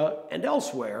 Russia, and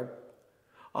elsewhere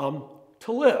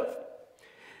to live.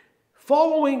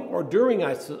 Following or during,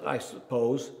 I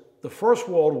suppose, the First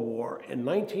World War in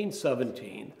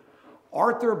 1917,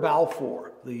 Arthur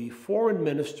Balfour, the foreign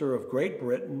minister of Great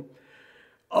Britain,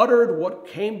 uttered what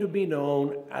came to be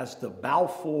known as the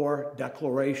Balfour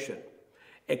Declaration,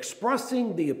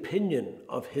 expressing the opinion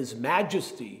of His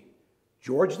Majesty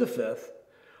George V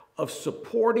of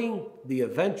supporting the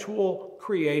eventual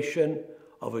creation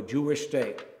of a Jewish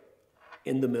state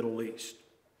in the Middle East.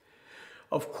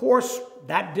 Of course,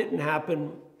 that didn't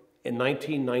happen in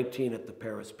 1919 at the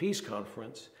Paris Peace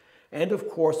Conference, and of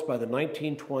course, by the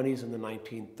 1920s and the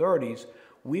 1930s,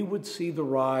 we would see the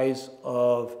rise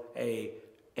of an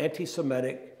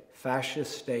anti-Semitic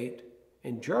fascist state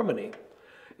in Germany.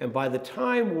 And by the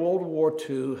time World War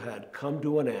II had come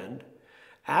to an end,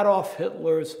 Adolf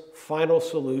Hitler's final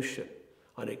solution,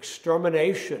 an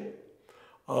extermination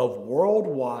of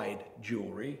worldwide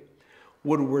Jewry,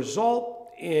 would result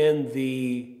in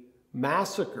the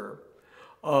massacre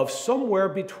of somewhere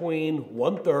between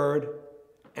 1/3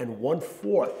 and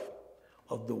 1/4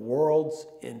 of the world's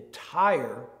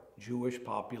entire Jewish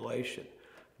population,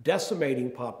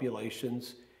 decimating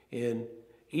populations in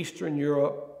Eastern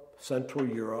Europe, Central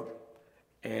Europe,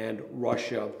 and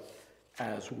Russia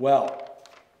as well.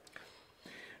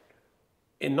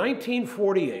 In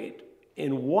 1948,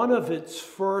 in one of its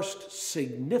first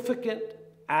significant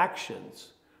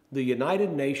actions, the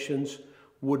United Nations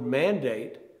would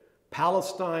mandate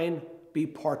Palestine be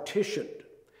partitioned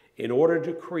in order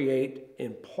to create,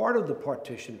 in part of the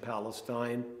partitioned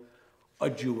Palestine, a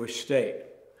Jewish state.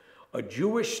 A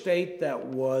Jewish state that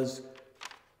was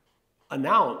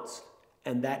announced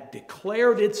and that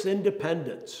declared its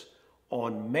independence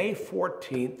on May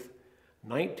 14th,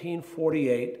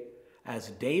 1948,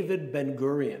 as David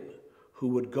Ben-Gurion, who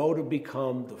would go to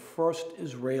become the first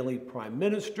Israeli prime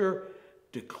minister,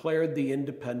 declared the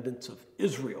independence of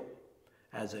Israel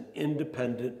as an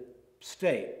independent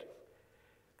state.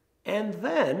 And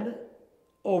then,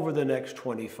 over the next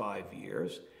 25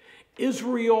 years,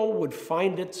 Israel would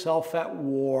find itself at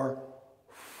war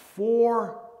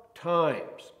 4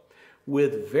 times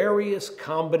with various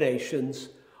combinations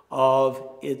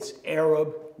of its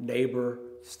Arab neighbor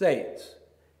states: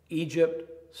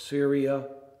 Egypt, Syria,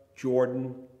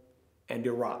 Jordan, and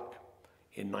Iraq.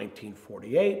 In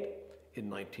 1948, in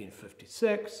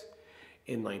 1956,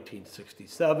 in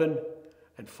 1967,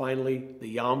 and finally the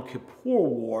Yom Kippur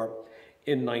War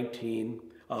in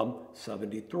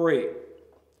 1973.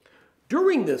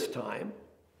 During this time,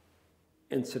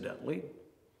 incidentally,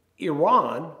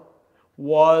 Iran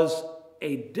was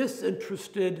a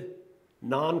disinterested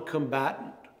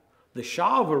non-combatant. The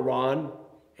Shah of Iran,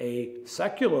 a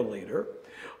secular leader,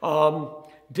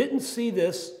 didn't see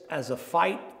this as a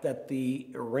fight that the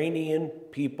Iranian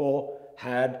people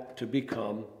had to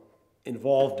become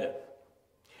involved in.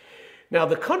 Now,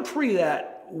 the country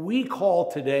that we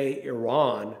call today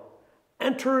Iran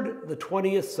entered the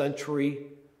 20th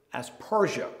century as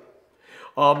Persia,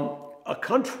 a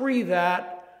country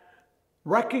that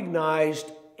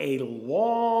recognized a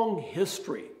long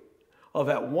history of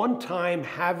at one time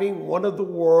having one of the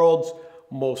world's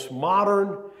most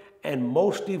modern and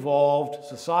most evolved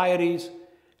societies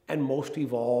and most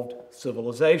evolved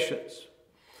civilizations.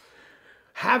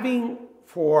 Having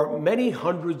for many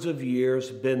hundreds of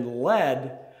years been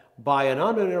led by an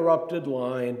uninterrupted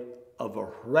line of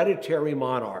hereditary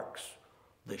monarchs,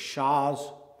 the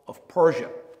Shahs of Persia.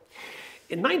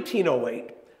 In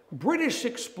 1908, British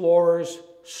explorers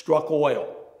struck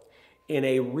oil in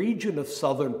a region of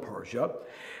southern Persia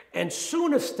and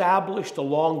soon established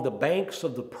along the banks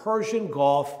of the Persian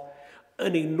Gulf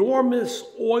an enormous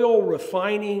oil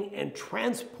refining and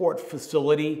transport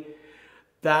facility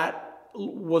that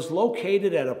was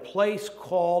located at a place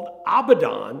called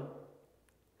Abadan,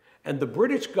 and the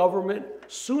British government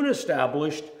soon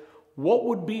established what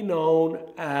would be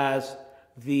known as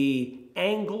the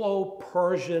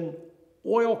Anglo-Persian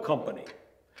oil company,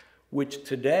 which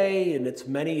today in its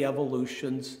many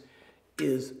evolutions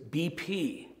is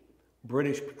BP,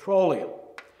 British Petroleum.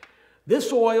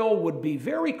 This oil would be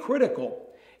very critical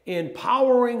in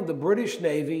powering the British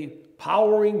Navy,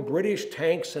 powering British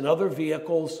tanks and other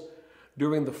vehicles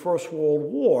during the First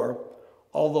World War,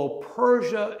 although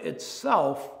Persia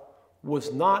itself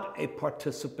was not a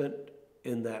participant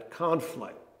in that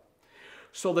conflict.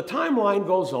 So the timeline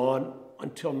goes on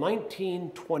until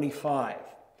 1925,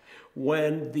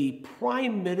 when the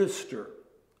Prime Minister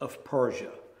of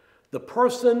Persia, the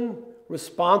person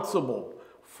responsible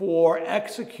for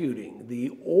executing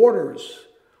the orders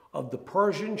of the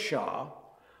Persian Shah,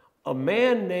 a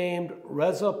man named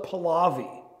Reza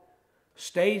Pahlavi,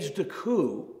 staged a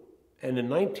coup, and in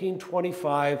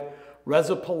 1925,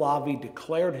 Reza Pahlavi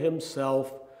declared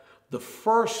himself the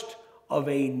first of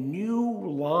a new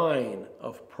line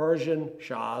of Persian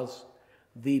Shahs,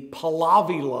 the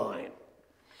Pahlavi line.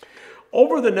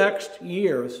 Over the next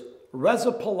years,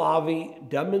 Reza Pahlavi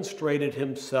demonstrated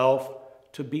himself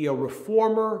to be a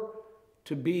reformer,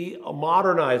 to be a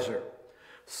modernizer,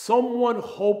 someone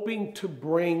hoping to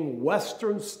bring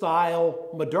Western-style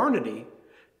modernity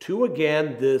to,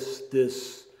 again,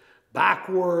 this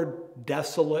backward,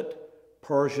 desolate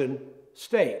Persian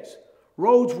states.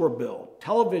 Roads were built,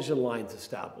 television lines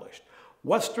established,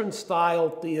 Western-style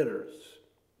theaters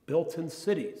built in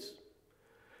cities.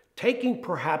 Taking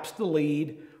perhaps the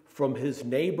lead from his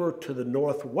neighbor to the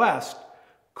northwest,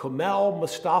 Kemal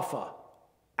Mustafa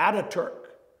Ataturk,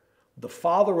 the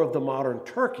father of the modern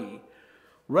Turkey,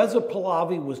 Reza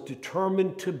Pahlavi was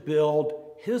determined to build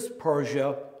his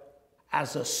Persia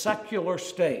as a secular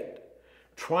state,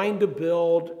 trying to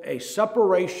build a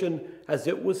separation, as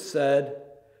it was said,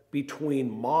 between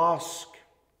mosque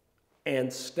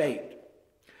and state.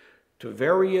 To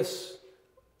various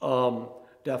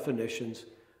definitions,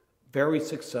 very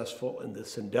successful in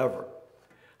this endeavor.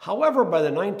 However, by the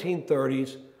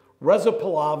 1930s, Reza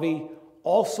Pahlavi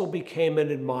also became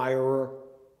an admirer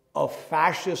of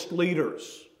fascist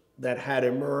leaders that had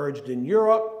emerged in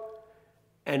Europe,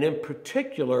 and in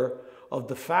particular of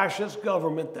the fascist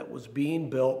government that was being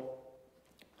built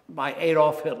by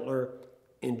Adolf Hitler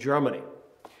in Germany.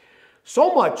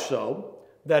 So much so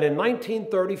that in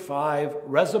 1935,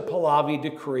 Reza Pahlavi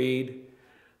decreed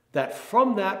that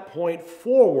from that point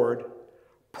forward,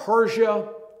 Persia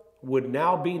would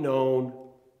now be known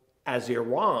as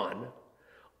Iran,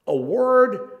 a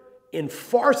word in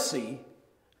Farsi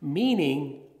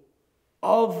meaning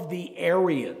of the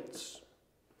Aryans.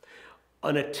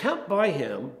 An attempt by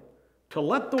him to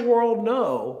let the world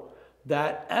know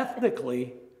that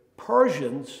ethnically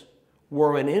Persians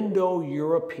were an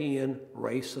Indo-European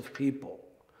race of people,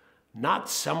 not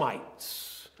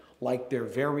Semites like their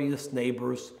various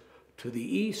neighbors to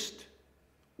the east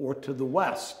or to the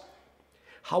west.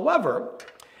 However,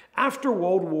 after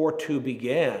World War II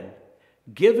began,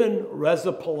 given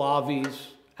Reza Pahlavi's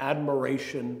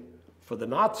admiration for the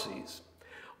Nazis,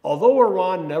 although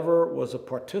Iran never was a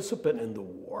participant in the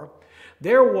war,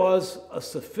 there was a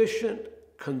sufficient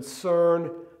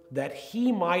concern that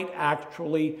he might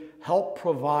actually help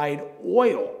provide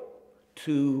oil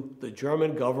to the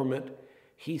German government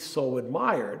he so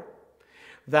admired,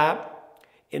 that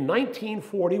in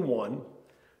 1941,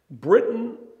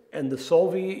 Britain and the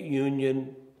Soviet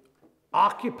Union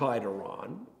occupied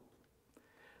Iran.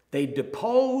 They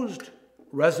deposed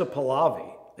Reza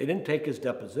Pahlavi. They didn't take his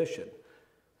deposition.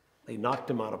 They knocked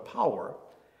him out of power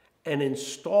and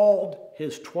installed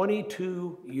his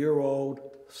 22-year-old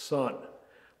son,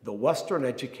 the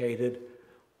Western-educated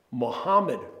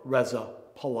Mohammad Reza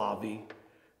Pahlavi,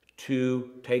 to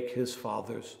take his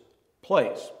father's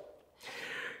place.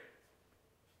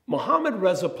 Mohammad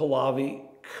Reza Pahlavi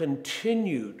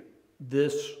continued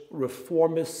this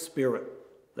reformist spirit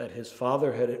that his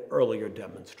father had earlier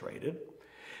demonstrated,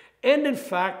 and in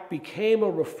fact became a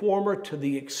reformer to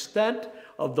the extent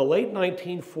of the late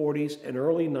 1940s and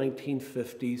early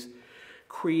 1950s,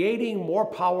 creating more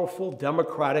powerful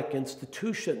democratic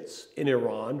institutions in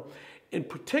Iran, in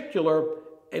particular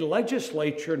a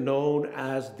legislature known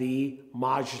as the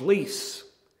Majlis,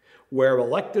 where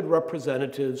elected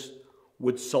representatives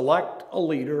would select a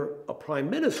leader, a prime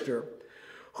minister,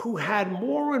 who had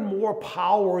more and more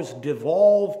powers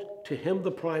devolved to him,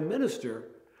 the prime minister,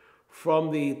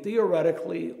 from the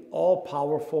theoretically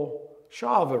all-powerful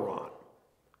Shah of Iran.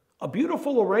 A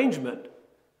beautiful arrangement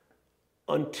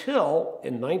until,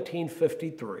 in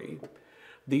 1953,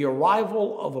 the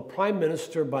arrival of a prime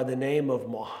minister by the name of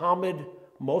Mohammad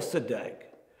Mossadegh,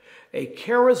 a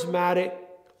charismatic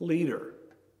leader,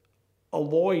 a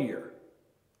lawyer,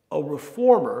 a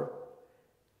reformer,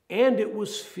 and it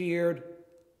was feared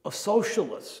a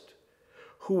socialist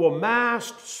who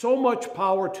amassed so much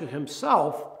power to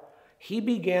himself, he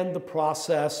began the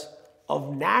process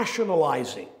of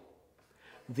nationalizing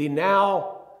the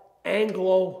now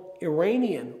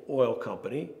Anglo-Iranian oil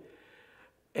company,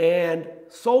 and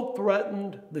so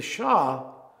threatened the Shah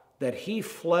that he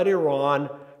fled Iran,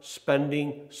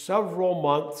 spending several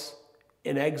months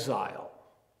in exile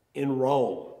in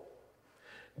Rome.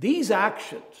 These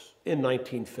actions in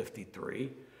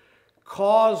 1953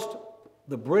 caused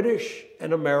the British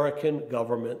and American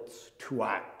governments to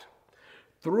act.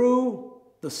 Through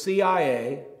the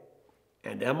CIA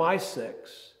and MI6,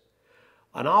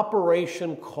 an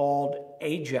operation called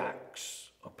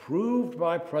Ajax, approved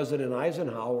by President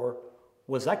Eisenhower,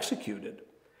 was executed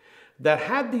that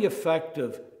had the effect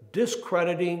of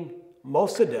discrediting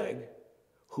Mossadegh,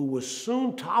 who was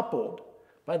soon toppled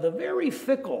by the very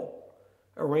fickle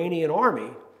Iranian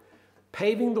army,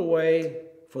 paving the way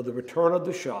for the return of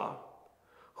the Shah,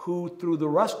 who through the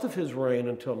rest of his reign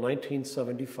until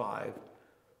 1975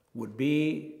 would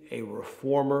be a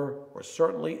reformer, or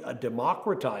certainly a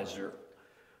democratizer.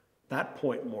 That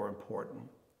point more important,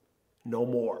 no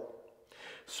more.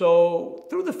 So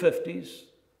through the 50s,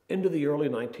 into the early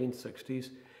 1960s,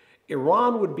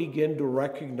 Iran would begin to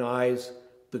recognize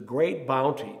the great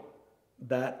bounty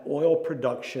that oil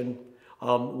production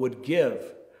would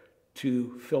give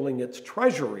to filling its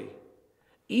treasury,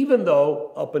 even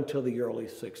though up until the early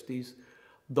 60s,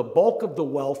 the bulk of the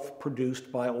wealth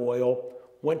produced by oil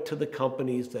went to the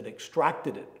companies that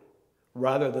extracted it,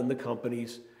 rather than the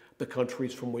countries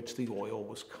from which the oil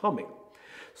was coming.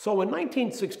 So in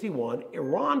 1961,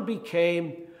 Iran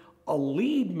became a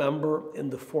lead member in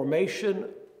the formation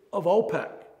of OPEC.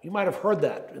 You might have heard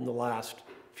that in the last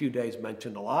few days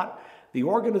mentioned a lot. The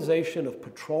Organization of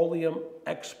Petroleum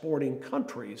Exporting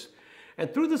Countries.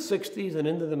 And through the 60s and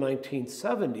into the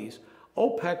 1970s,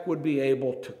 OPEC would be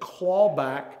able to claw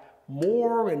back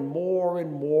more and more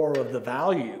and more of the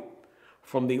value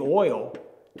from the oil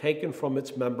taken from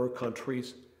its member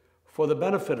countries for the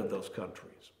benefit of those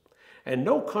countries. And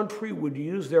no country would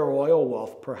use their oil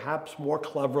wealth perhaps more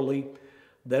cleverly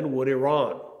than would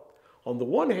Iran. On the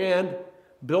one hand,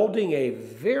 building a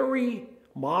very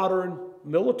modern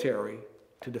military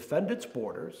to defend its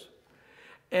borders,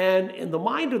 and in the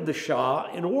mind of the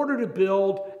Shah, in order to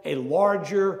build a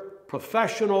larger,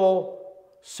 professional,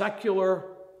 secular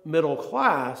middle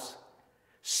class,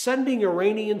 sending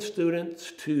Iranian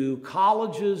students to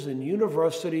colleges and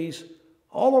universities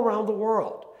all around the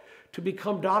world to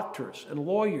become doctors and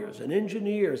lawyers and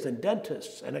engineers and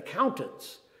dentists and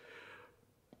accountants.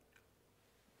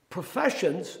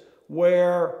 Professions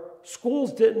where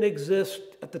schools didn't exist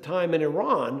at the time in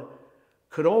Iran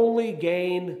could only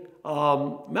gain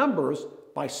members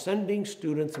by sending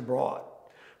students abroad.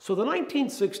 So the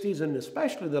 1960s and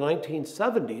especially the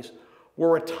 1970s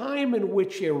were a time in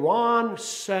which Iran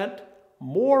sent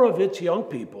more of its young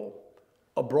people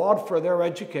abroad for their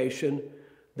education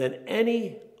than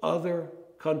any other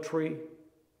country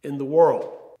in the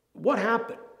world. What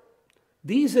happened?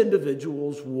 These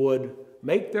individuals would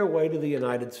make their way to the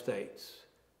United States.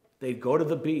 They'd go to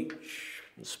the beach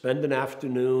and spend an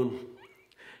afternoon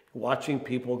watching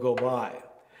people go by.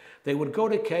 They would go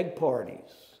to keg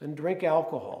parties and drink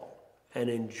alcohol and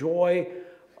enjoy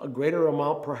a greater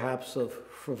amount perhaps of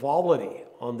frivolity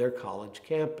on their college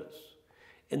campus.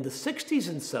 In the 60s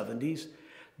and 70s,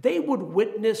 they would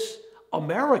witness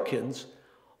Americans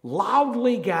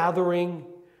loudly gathering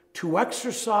to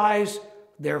exercise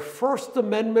their First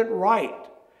Amendment right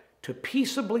to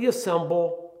peaceably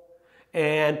assemble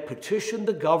and petition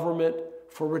the government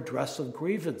for redress of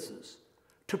grievances,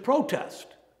 to protest.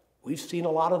 We've seen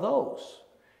a lot of those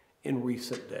in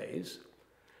recent days.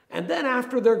 And then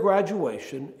after their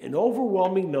graduation, in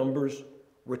overwhelming numbers,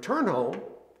 return home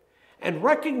and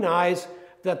recognize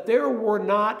that there were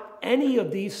not any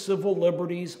of these civil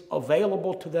liberties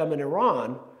available to them in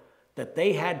Iran that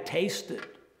they had tasted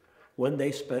when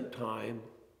they spent time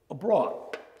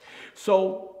abroad.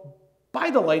 So by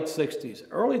the late 60s,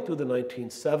 early through the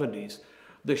 1970s,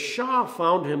 the Shah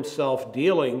found himself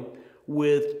dealing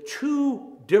with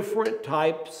two different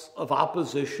types of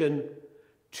opposition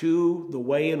to the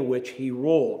way in which he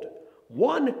ruled.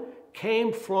 One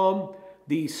came from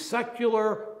the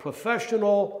secular,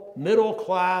 professional,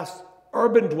 middle-class,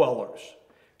 urban dwellers,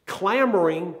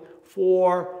 clamoring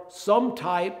for some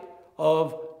type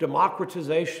of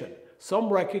democratization, some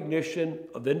recognition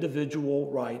of individual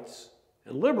rights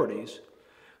and liberties.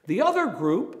 The other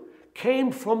group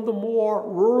came from the more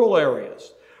rural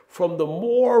areas, from the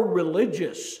more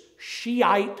religious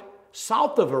Shiite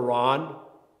south of Iran,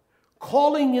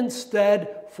 calling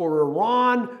instead for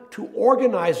Iran to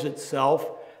organize itself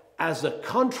as a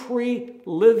country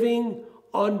living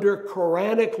under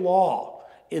Quranic law.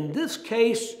 In this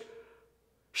case,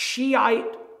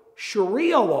 Shiite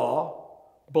Sharia law,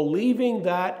 believing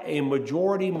that a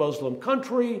majority Muslim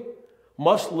country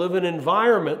must live in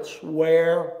environments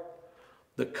where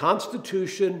the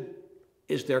Constitution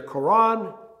is their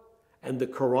Quran and the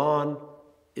Quran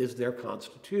is their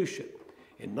Constitution.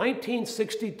 In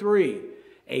 1963,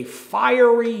 a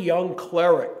fiery young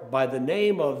cleric by the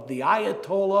name of the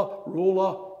Ayatollah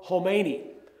Ruhollah Khomeini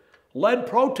led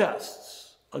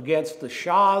protests against the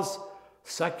Shah's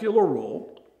secular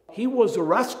rule. He was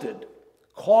arrested,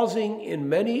 causing in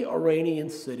many Iranian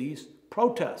cities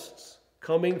protests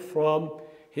coming from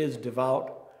his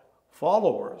devout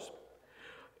followers.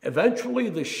 Eventually,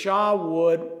 the Shah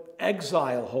would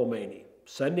exile Khomeini,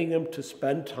 sending him to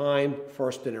spend time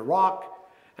first in Iraq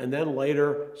and then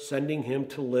later sending him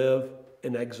to live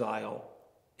in exile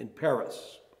in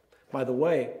Paris. By the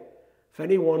way, if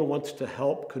anyone wants to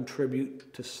help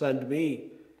contribute to send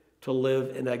me to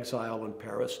live in exile in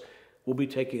Paris, we'll be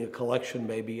taking a collection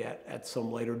maybe at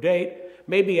some later date,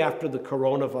 maybe after the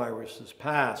coronavirus has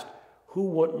passed. Who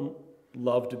wouldn't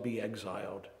love to be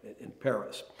exiled in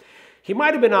Paris? He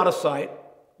might have been out of sight,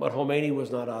 but Khomeini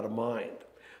was not out of mind.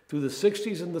 Through the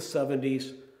 60s and the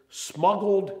 70s,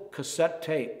 smuggled cassette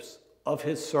tapes of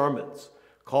his sermons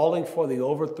calling for the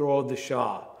overthrow of the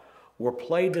Shah were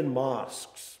played in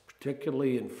mosques,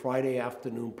 particularly in Friday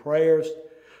afternoon prayers.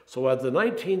 So as the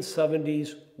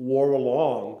 1970s wore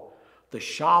along, the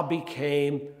Shah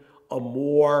became a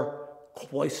more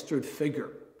cloistered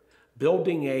figure,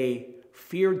 building a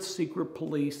feared secret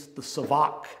police, the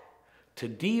Savak, to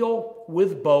deal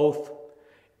with both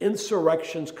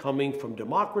insurrections coming from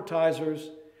democratizers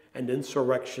and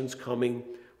insurrections coming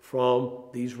from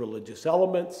these religious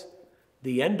elements.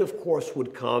 The end, of course,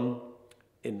 would come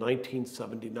in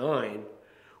 1979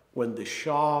 when the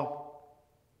Shah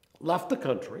left the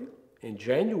country in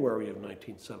January of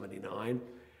 1979,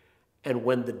 and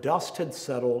when the dust had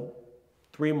settled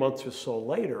 3 months or so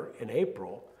later in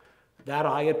April, that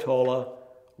Ayatollah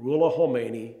Ruhollah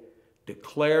Khomeini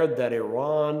declared that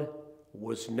Iran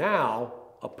was now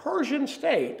a Persian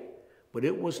state, but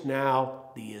it was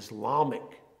now the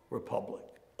Islamic Republic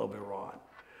of Iran,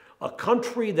 a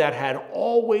country that had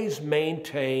always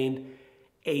maintained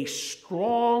a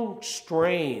strong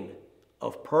strain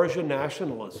of Persian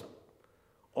nationalism,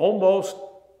 almost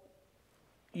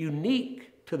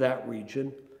unique to that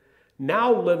region,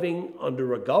 now living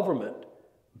under a government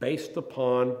based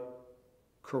upon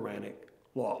Quranic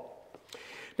law.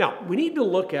 Now, we need to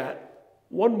look at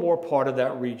one more part of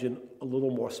that region a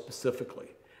little more specifically,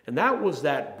 and that was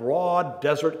that broad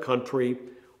desert country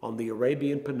on the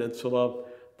Arabian Peninsula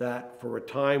that for a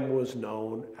time was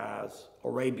known as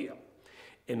Arabia.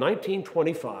 In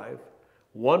 1925,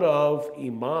 one of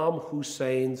Imam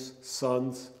Hussein's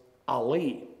sons,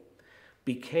 Ali,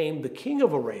 became the king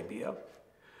of Arabia,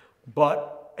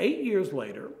 but 8 years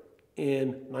later, in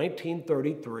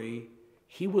 1933,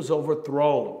 he was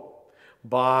overthrown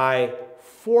by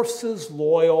forces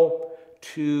loyal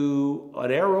to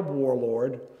an Arab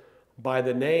warlord by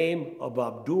the name of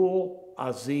Abdul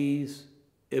Aziz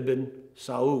ibn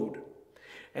Saud.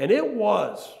 And it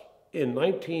was in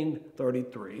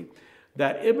 1933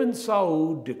 that Ibn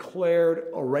Saud declared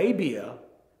Arabia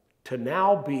to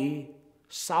now be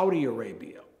Saudi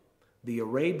Arabia, the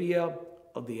Arabia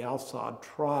of the Al-Saud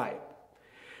tribe.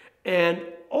 And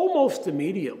almost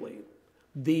immediately,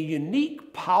 the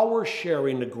unique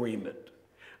power-sharing agreement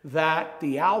that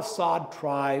the Al-Saud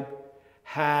tribe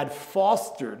had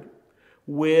fostered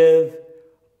with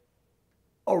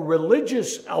a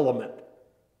religious element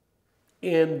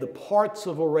in the parts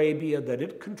of Arabia that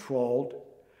it controlled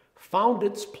found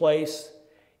its place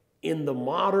in the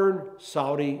modern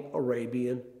Saudi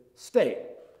Arabian state.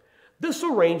 This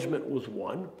arrangement was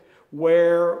one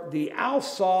where the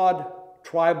Al-Saud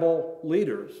tribal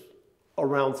leaders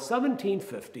around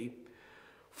 1750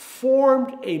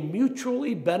 formed a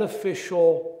mutually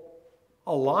beneficial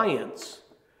alliance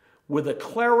with a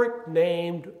cleric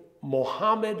named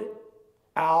Muhammad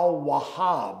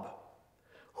al-Wahhab,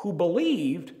 who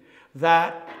believed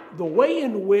that the way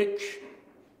in which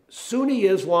Sunni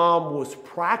Islam was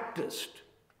practiced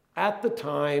at the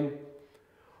time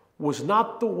was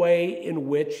not the way in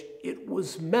which it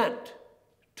was meant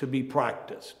to be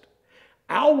practiced.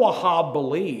 Al-Wahhab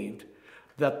believed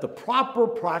that the proper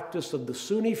practice of the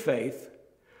Sunni faith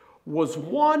was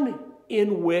one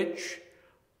in which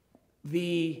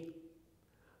the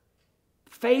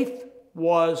faith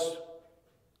was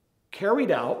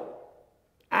carried out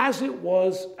as it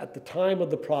was at the time of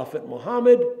the Prophet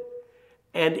Muhammad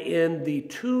and in the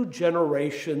 2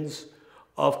 generations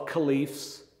of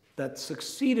caliphs that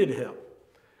succeeded him.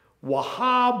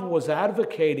 Wahhab was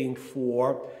advocating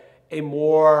for a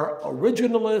more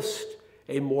originalist,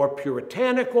 a more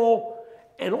puritanical,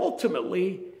 and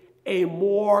ultimately a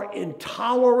more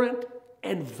intolerant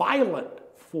and violent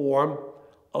form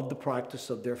of the practice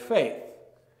of their faith.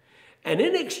 And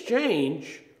in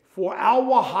exchange for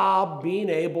al-Wahhab being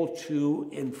able to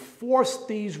enforce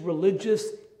these religious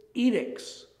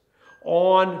edicts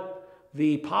on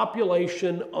the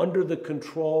population under the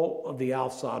control of the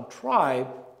Al-Sad tribe,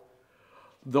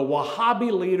 the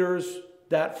Wahhabi leaders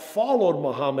that followed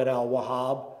Muhammad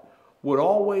al-Wahhab would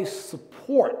always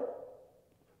support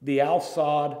the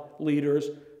Al-Sad leaders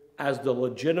as the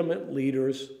legitimate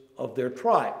leaders of their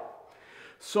tribe.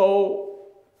 So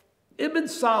Ibn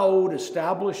Saud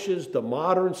establishes the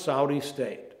modern Saudi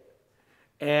state.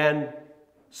 And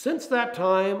since that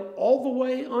time, all the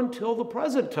way until the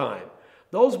present time,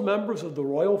 those members of the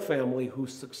royal family who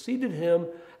succeeded him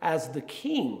as the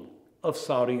king of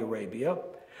Saudi Arabia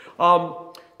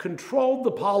controlled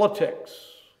the politics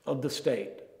of the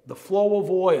state, the flow of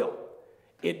oil.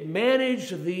 It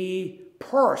managed the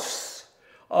purse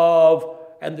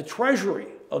and the treasury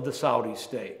of the Saudi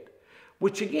state,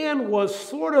 which again was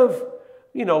sort of,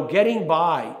 getting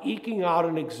by, eking out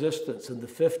an existence in the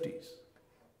 50s,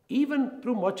 even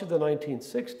through much of the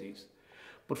 1960s.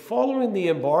 But following the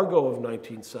embargo of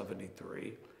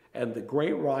 1973 and the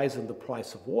great rise in the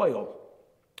price of oil,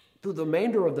 through the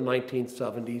remainder of the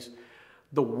 1970s,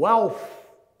 the wealth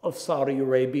of Saudi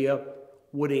Arabia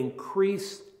would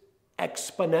increase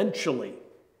exponentially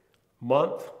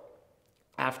month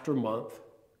after month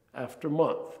after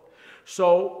month.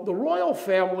 So the royal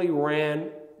family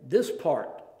ran this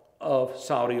part of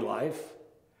Saudi life,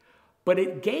 but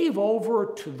it gave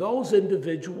over to those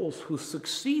individuals who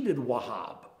succeeded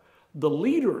Wahhab, the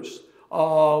leaders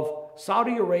of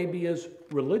Saudi Arabia's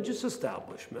religious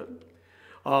establishment.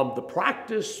 The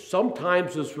practice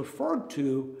sometimes is referred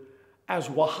to as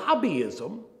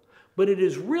Wahhabism, but it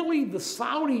is really the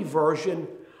Saudi version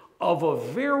of a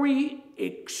very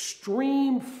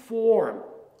extreme form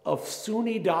of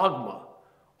Sunni dogma,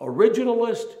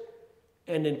 originalist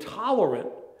and intolerant,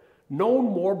 known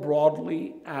more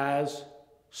broadly as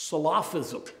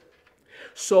Salafism.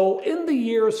 So in the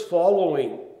years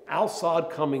following Al-Sad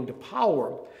coming to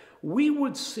power, we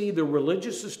would see the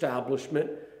religious establishment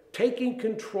taking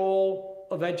control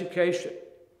of education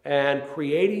and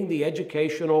creating the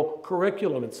educational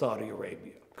curriculum in Saudi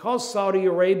Arabia. Because Saudi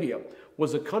Arabia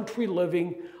was a country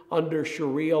living under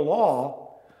Sharia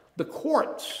law, the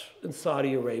courts in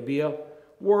Saudi Arabia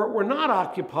were not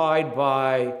occupied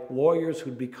by lawyers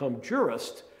who'd become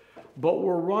jurists, but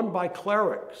were run by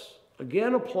clerics,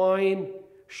 again applying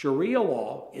Sharia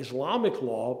law, Islamic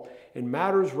law, in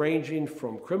matters ranging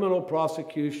from criminal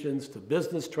prosecutions to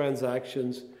business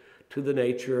transactions to the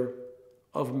nature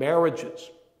of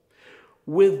marriages.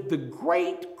 With the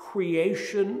great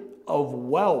creation of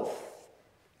wealth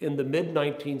in the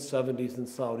mid-1970s in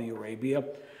Saudi Arabia,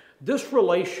 this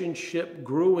relationship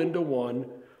grew into one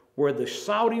where the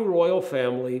Saudi royal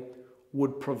family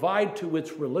would provide to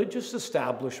its religious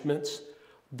establishments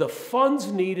the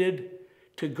funds needed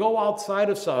to go outside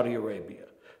of Saudi Arabia,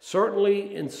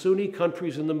 certainly in Sunni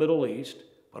countries in the Middle East,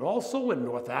 but also in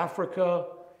North Africa,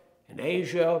 in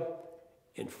Asia,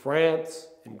 in France,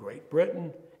 in Great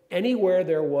Britain, anywhere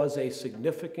there was a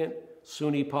significant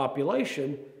Sunni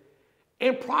population,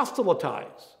 and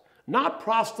proselytize. Not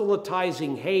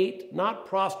proselytizing hate, not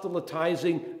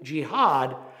proselytizing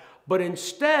jihad, but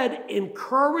instead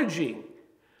encouraging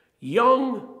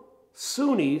young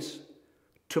Sunnis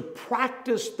to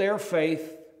practice their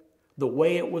faith the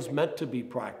way it was meant to be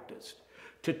practiced,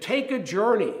 to take a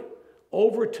journey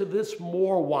over to this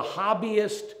more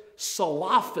Wahhabist,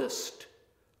 Salafist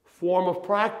form of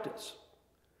practice.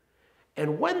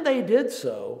 And when they did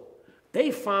so,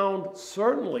 they found,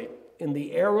 certainly in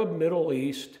the Arab Middle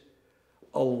East,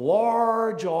 a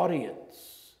large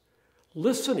audience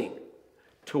listening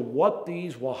to what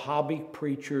these Wahhabi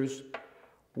preachers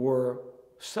were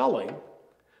selling,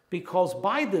 because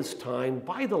by this time,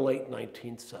 by the late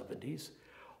 1970s,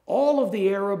 all of the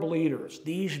Arab leaders,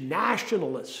 these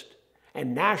nationalist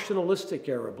and nationalistic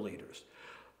Arab leaders,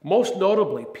 most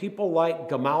notably people like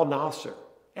Gamal Nasser,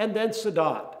 and then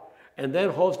Sadat, and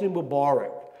then Hosni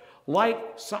Mubarak,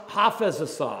 like Hafez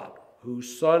Assad,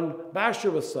 whose son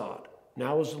Bashar Assad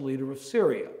now is the leader of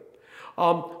Syria,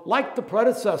 like the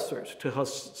predecessors to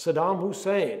Saddam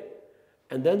Hussein,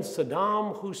 and then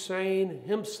Saddam Hussein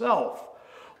himself.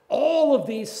 All of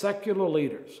these secular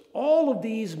leaders, all of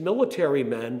these military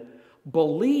men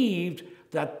believed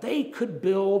that they could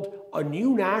build a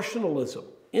new nationalism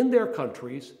in their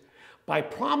countries by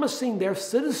promising their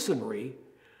citizenry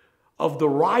of the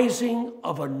rising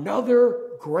of another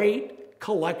great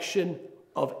collection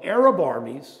of Arab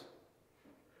armies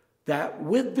that,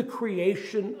 with the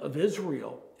creation of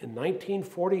Israel in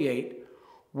 1948,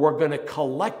 were going to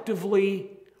collectively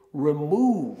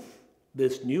remove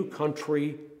this new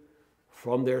country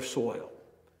from their soil.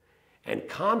 And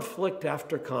conflict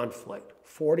after conflict,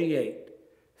 48,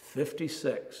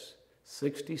 56,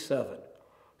 67,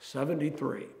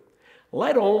 73,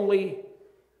 led only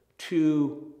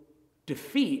to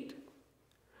defeat,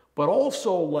 but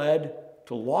also led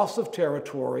to loss of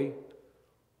territory,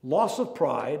 loss of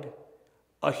pride,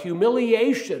 a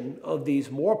humiliation of these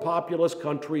more populous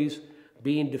countries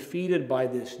being defeated by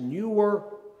this newer,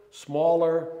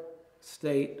 smaller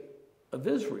state of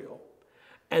Israel,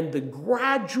 and the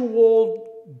gradual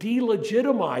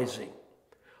delegitimizing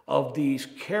of these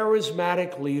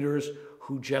charismatic leaders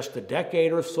who just a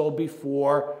decade or so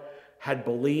before had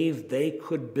believed they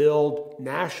could build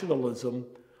nationalism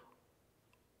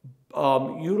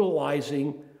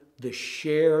utilizing the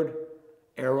shared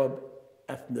Arab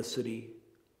ethnicity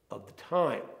of the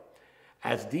time.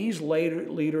 As these later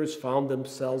leaders found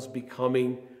themselves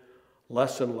becoming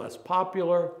less and less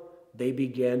popular, they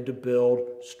began to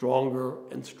build stronger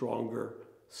and stronger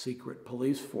secret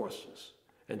police forces.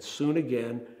 And soon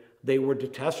again, they were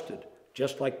detested,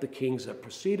 just like the kings that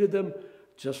preceded them,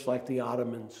 just like the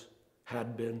Ottomans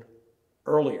had been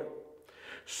earlier.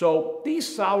 So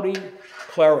these Saudi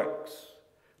clerics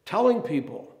telling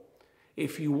people,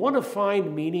 if you want to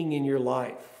find meaning in your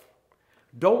life,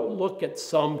 don't look at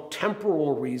some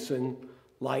temporal reason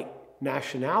like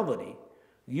nationality.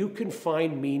 You can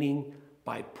find meaning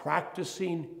by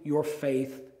practicing your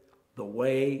faith the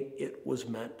way it was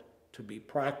meant to be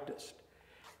practiced.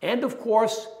 And of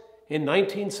course, in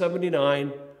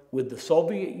 1979, with the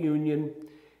Soviet Union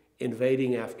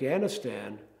invading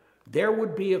Afghanistan, there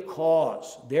would be a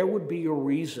cause, there would be a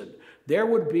reason, there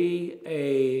would be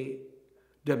a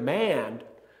demand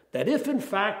that if in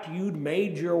fact you'd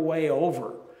made your way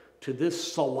over to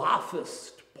this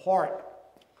Salafist part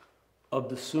of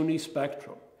the Sunni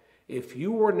spectrum, if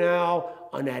you were now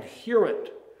an adherent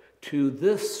to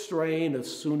this strain of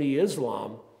Sunni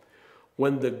Islam,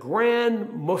 when the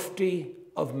Grand Mufti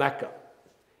of Mecca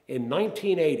in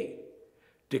 1980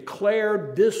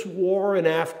 declared this war in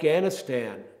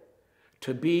Afghanistan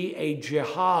to be a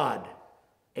jihad,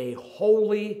 a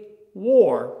holy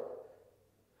war,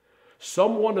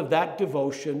 someone of that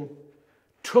devotion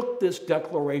took this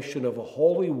declaration of a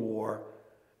holy war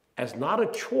as not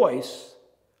a choice,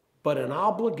 but an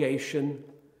obligation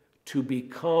to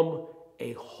become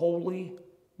a holy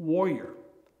warrior,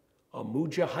 a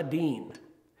mujahideen.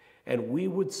 And we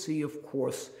would see, of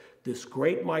course, this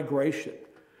great migration,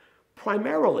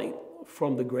 primarily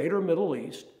from the greater Middle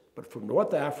East, but from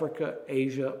North Africa,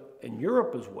 Asia, and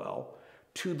Europe as well,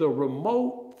 to the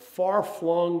remote,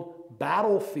 far-flung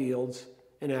battlefields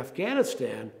in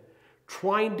Afghanistan,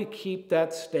 trying to keep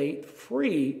that state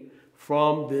free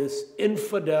from this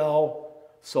infidel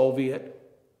Soviet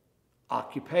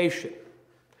occupation.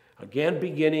 Again,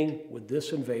 beginning with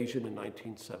this invasion in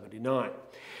 1979.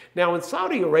 Now, in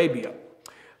Saudi Arabia,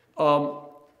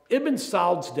 Ibn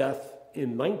Saud's death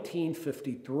in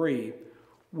 1953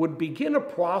 would begin a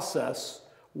process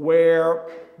where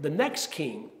the next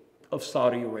king of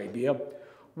Saudi Arabia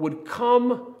would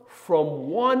come from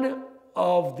one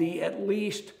of the at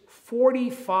least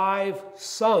 45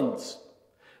 sons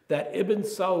that Ibn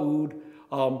Saud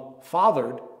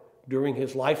fathered during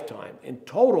his lifetime. In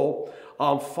total,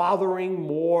 fathering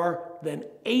more than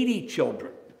 80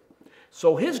 children.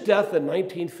 So his death in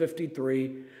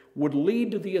 1953 would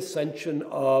lead to the ascension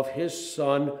of his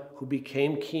son, who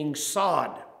became King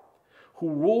Saud, who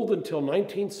ruled until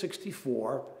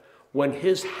 1964, when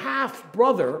his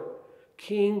half-brother,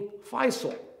 King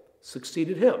Faisal,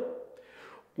 succeeded him.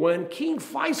 When King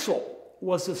Faisal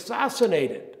was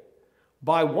assassinated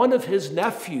by one of his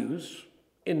nephews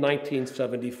in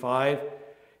 1975,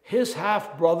 his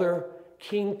half-brother,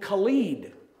 King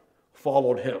Khalid,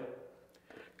 followed him.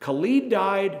 Khalid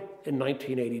died in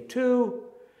 1982.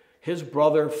 His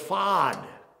brother Fahd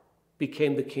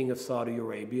became the king of Saudi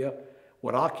Arabia,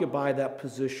 would occupy that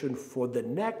position for the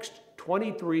next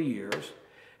 23 years.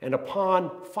 And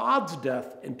upon Fahd's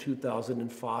death in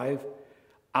 2005,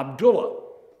 Abdullah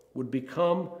would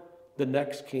become the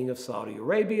next king of Saudi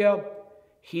Arabia.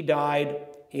 He died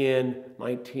in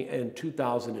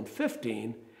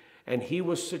 2015, and he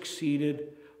was succeeded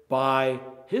by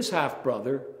his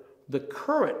half-brother, the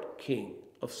current king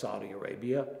of Saudi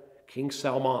Arabia, King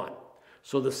Salman.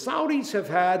 So the Saudis have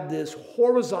had this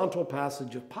horizontal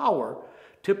passage of power,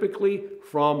 typically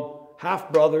from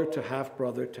half-brother to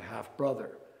half-brother to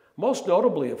half-brother. Most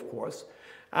notably, of course,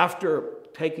 after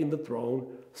taking the throne,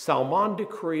 Salman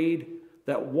decreed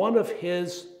that one of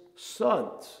his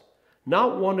sons,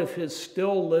 not one of his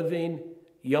still living,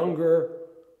 younger,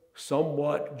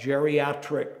 somewhat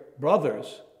geriatric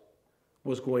brothers,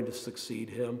 was going to succeed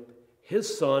him.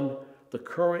 His son, the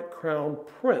current crown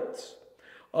prince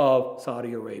of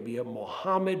Saudi Arabia,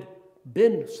 Mohammed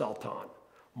bin Sultan,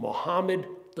 Mohammed,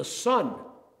 the son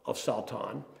of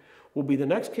Sultan, will be the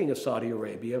next king of Saudi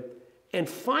Arabia. And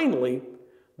finally,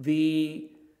 the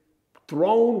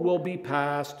throne will be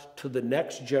passed to the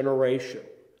next generation,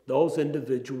 those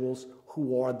individuals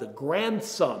who are the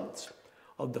grandsons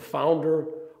of the founder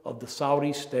of the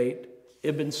Saudi state,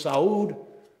 Ibn Saud.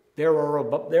 There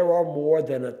are more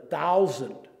than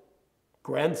 1,000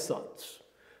 grandsons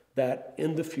that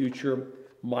in the future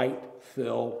might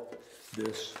fill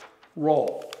this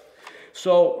role.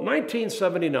 So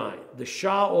 1979, the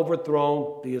Shah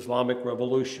overthrown the Islamic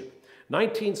Revolution.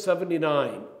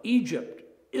 1979, Egypt,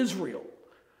 Israel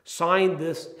signed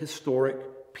this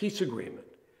historic peace agreement.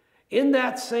 In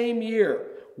that same year,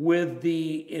 with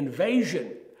the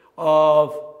invasion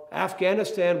of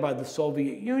Afghanistan by the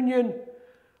Soviet Union,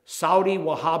 Saudi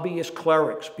Wahhabist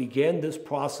clerics began this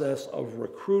process of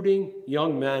recruiting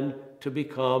young men to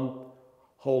become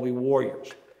holy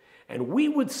warriors. And we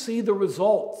would see the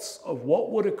results of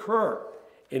what would occur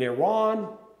in Iran,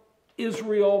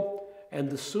 Israel, and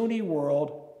the Sunni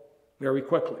world very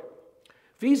quickly.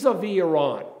 Vis-a-vis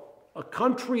Iran, a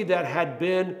country that had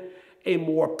been a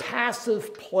more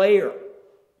passive player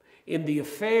in the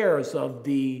affairs of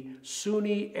the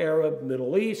Sunni Arab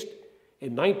Middle East,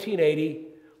 in 1980,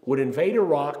 would invade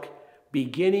Iraq,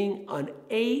 beginning an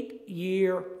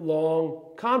 8-year-long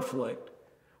conflict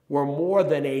where more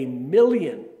than 1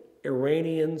 million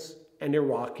Iranians and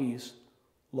Iraqis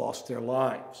lost their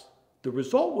lives. The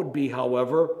result would be,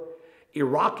 however,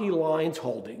 Iraqi lines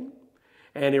holding,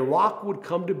 and Iraq would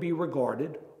come to be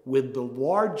regarded with the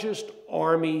largest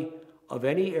army of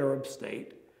any Arab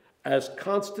state as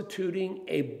constituting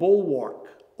a bulwark,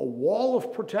 a wall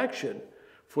of protection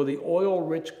for the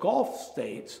oil-rich Gulf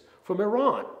states from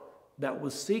Iran that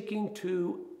was seeking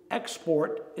to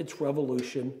export its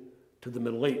revolution to the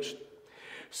Middle East.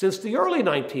 Since the early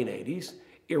 1980s,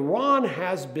 Iran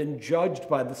has been judged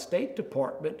by the State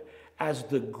Department as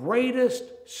the greatest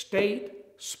state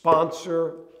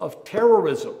sponsor of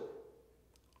terrorism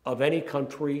of any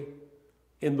country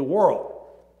in the world.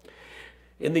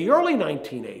 In the early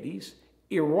 1980s,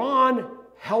 Iran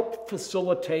helped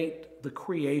facilitate the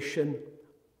creation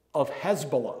of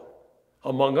Hezbollah.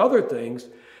 Among other things,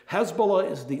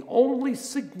 Hezbollah is the only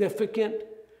significant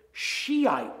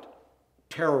Shiite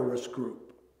terrorist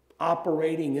group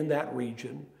operating in that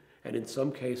region, and in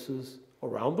some cases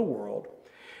around the world.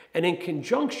 And in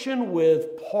conjunction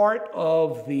with part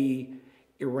of the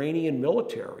Iranian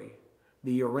military,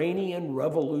 the Iranian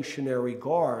Revolutionary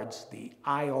Guards, the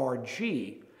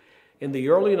IRG, in the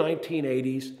early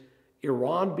 1980s,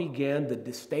 Iran began the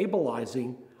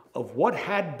destabilizing of what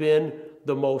had been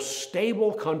the most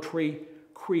stable country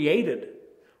created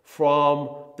from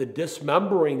the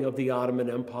dismembering of the Ottoman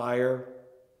Empire,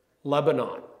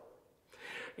 Lebanon.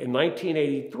 In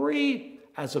 1983,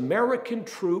 as American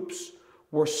troops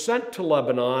were sent to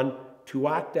Lebanon to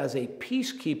act as a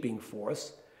peacekeeping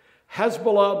force,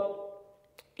 Hezbollah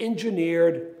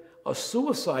engineered a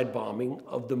suicide bombing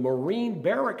of the Marine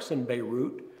barracks in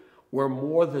Beirut, where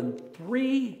more than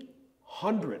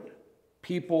 300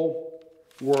 people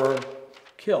were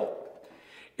killed.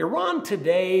 Iran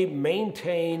today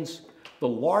maintains the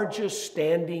largest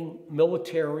standing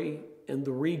military in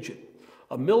the region,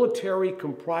 a military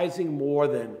comprising more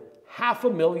than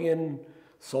 500,000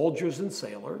 soldiers and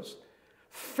sailors,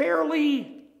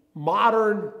 fairly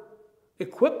modern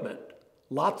equipment,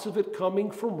 lots of it coming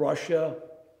from Russia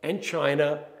and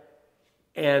China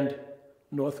and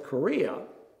North Korea,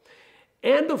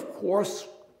 and of course,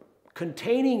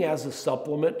 containing as a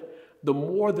supplement the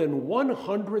more than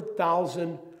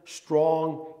 100,000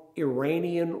 strong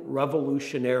Iranian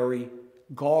Revolutionary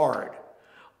Guard,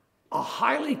 a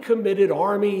highly committed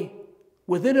army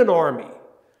within an army,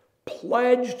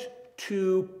 pledged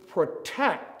to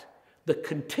protect the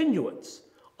continuance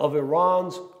of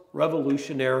Iran's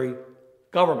revolutionary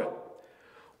government.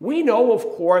 We know, of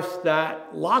course,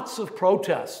 that lots of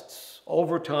protests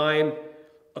over time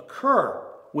occur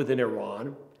within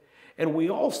Iran, and we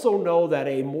also know that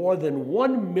a more than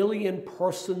 1 million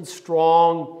person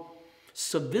strong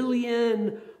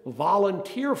civilian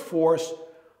volunteer force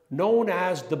known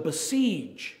as the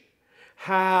Besiege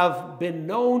have been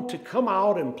known to come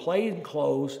out in plain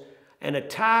clothes and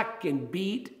attack and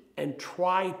beat and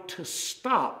try to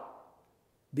stop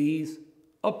these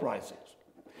uprisings.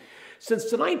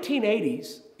 Since the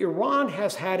 1980s, Iran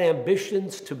has had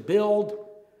ambitions to build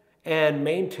and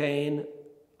maintain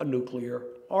a nuclear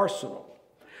arsenal.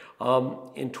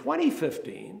 In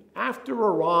 2015, after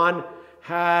Iran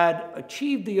had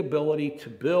achieved the ability to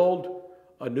build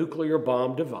a nuclear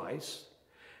bomb device,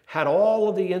 had all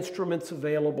of the instruments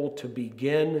available to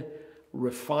begin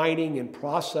refining and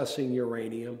processing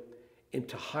uranium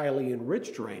into highly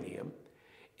enriched uranium,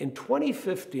 in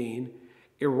 2015,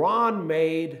 Iran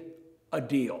made a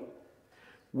deal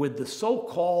with the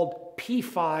so-called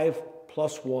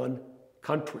P5+1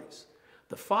 countries,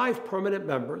 the 5 permanent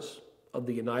members of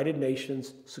the United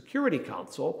Nations Security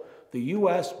Council, the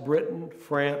US, Britain,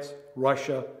 France,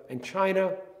 Russia, and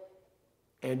China,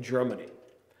 and Germany.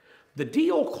 The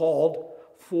deal called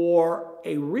for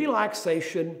a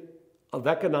relaxation of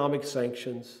economic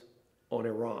sanctions on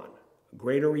Iran,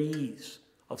 greater ease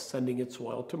of sending its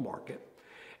oil to market,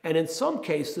 and in some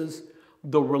cases,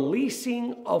 the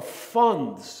releasing of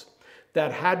funds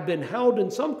that had been held in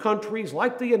some countries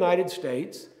like the United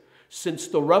States since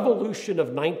the revolution of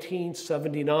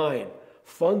 1979,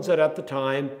 funds that at the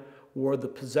time were the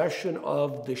possession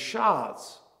of the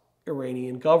Shah's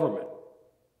Iranian government,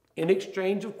 in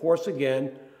exchange, of course,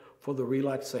 again, for the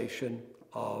relaxation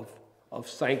of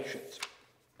sanctions.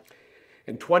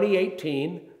 In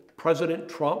 2018, President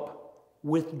Trump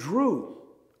withdrew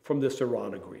from this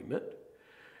Iran agreement,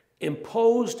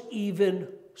 imposed even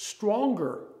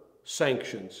stronger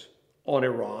sanctions on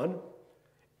Iran,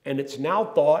 and it's now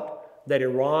thought that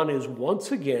Iran is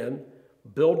once again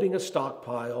building a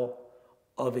stockpile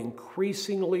of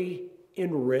increasingly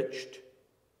enriched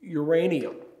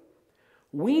uranium.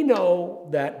 We know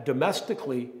that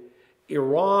domestically,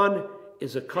 Iran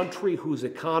is a country whose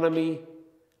economy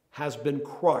has been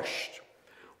crushed.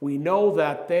 We know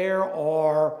that there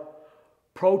are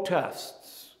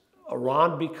protests,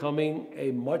 Iran becoming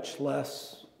a much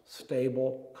less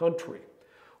stable country.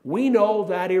 We know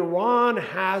that Iran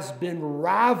has been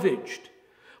ravaged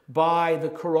by the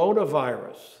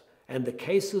coronavirus, and the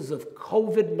cases of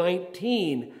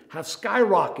COVID-19 have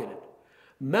skyrocketed.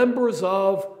 Members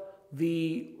of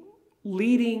the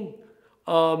leading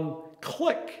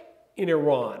clique in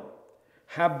Iran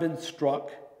have been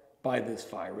struck by this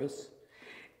virus.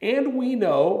 And we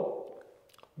know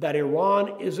that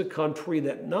Iran is a country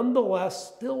that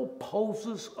nonetheless still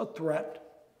poses a threat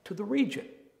to the region.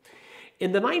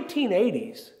 In the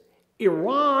 1980s,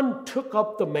 Iran took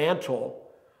up the mantle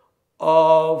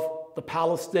of the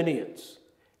Palestinians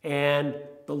and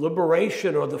the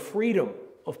liberation or the freedom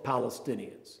of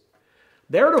Palestinians.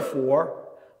 Theretofore,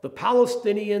 the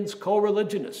Palestinians,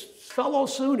 co-religionists, fellow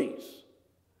Sunnis,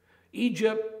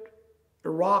 Egypt,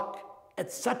 Iraq,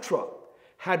 etc.,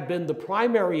 had been the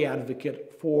primary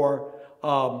advocate for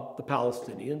the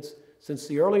Palestinians. Since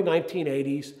the early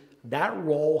 1980s, that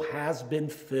role has been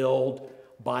filled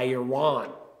by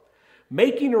Iran,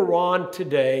 making Iran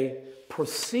today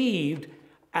perceived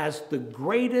as the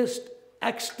greatest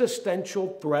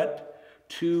existential threat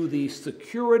to the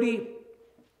security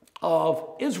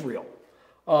of Israel,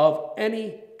 of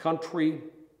any country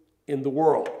in the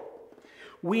world.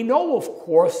 We know, of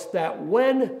course, that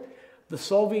when the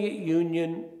Soviet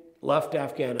Union left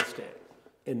Afghanistan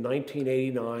in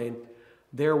 1989,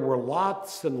 there were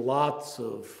lots and lots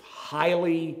of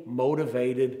highly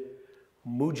motivated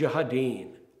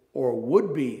mujahideen or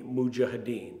would-be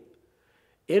mujahideen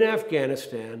in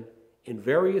Afghanistan, in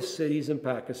various cities in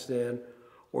Pakistan,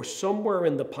 or somewhere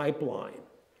in the pipeline,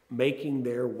 making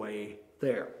their way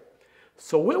there.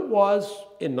 So it was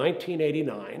in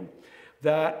 1989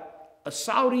 that a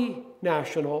Saudi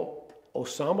national,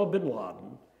 Osama bin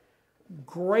Laden,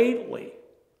 greatly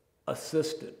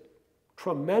assisted,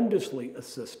 tremendously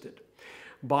assisted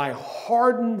by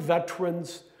hardened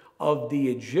veterans of the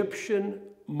Egyptian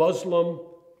Muslim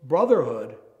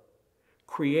Brotherhood,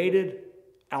 created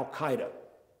Al-Qaeda,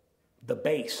 the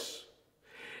base,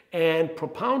 and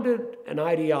propounded an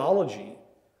ideology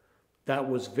that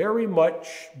was very much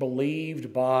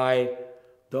believed by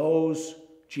those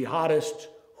jihadists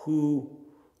who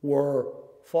were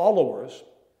followers,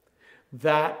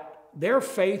 that their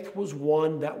faith was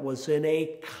one that was in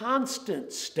a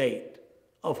constant state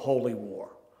of holy war,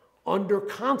 under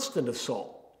constant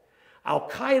assault.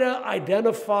 Al-Qaeda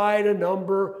identified a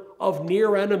number of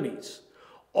near enemies.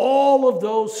 All of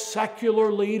those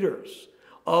secular leaders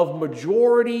of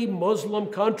majority Muslim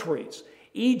countries,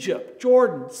 Egypt,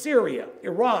 Jordan, Syria,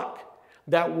 Iraq,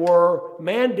 that were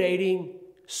mandating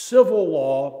civil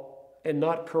law and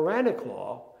not Quranic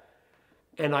law,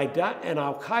 and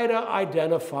Al-Qaeda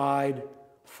identified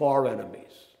far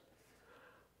enemies,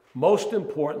 most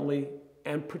importantly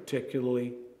and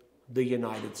particularly the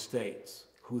United States,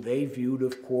 who they viewed,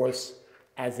 of course,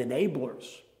 as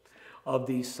enablers of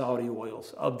these Saudi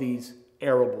oils, of these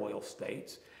Arab oil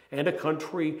states, and a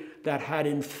country that had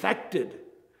infected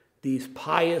these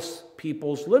pious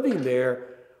peoples living there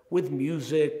with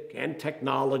music and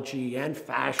technology and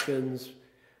fashions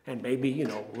and maybe,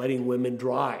 letting women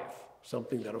drive,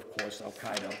 something that, of course,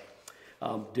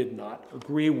 Al-Qaeda did not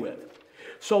agree with.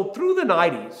 So through the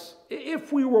 90s,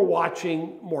 if we were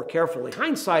watching more carefully,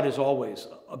 hindsight is always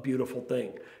a beautiful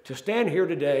thing. To stand here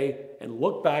today and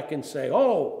look back and say,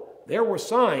 oh, there were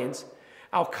signs,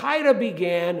 Al-Qaeda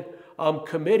began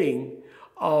committing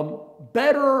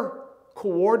better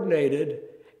coordinated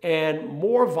and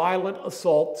more violent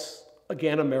assaults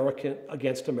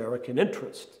against American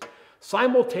interests,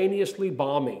 simultaneously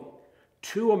bombing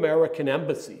 2 American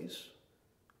embassies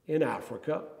in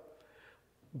Africa,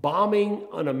 bombing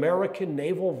an American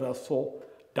naval vessel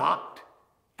docked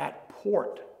at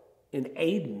port in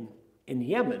Aden in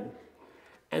Yemen,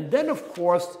 and then, of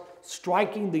course,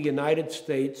 striking the United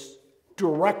States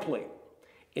directly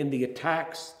in the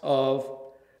attacks of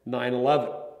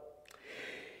 9/11.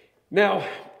 Now,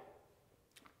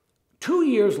 2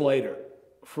 years later,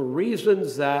 for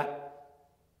reasons that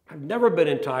have never been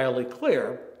entirely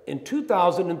clear, in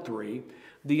 2003,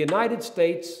 the United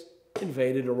States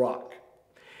invaded Iraq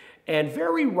and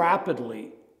very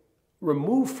rapidly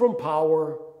removed from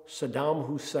power Saddam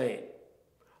Hussein,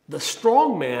 the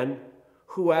strongman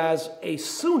who, as a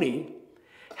Sunni,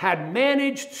 had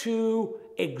managed to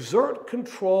exert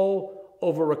control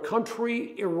over a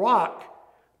country, Iraq,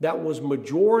 that was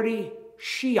majority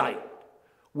Shiite,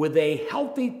 with a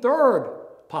healthy third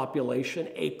population,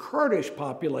 a Kurdish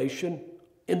population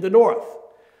in the north.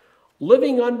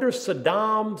 Living under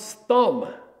Saddam's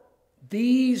thumb,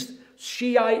 these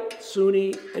Shiite,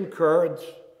 Sunni, and Kurds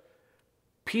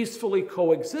peacefully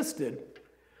coexisted,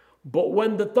 but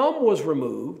when the thumb was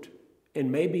removed, in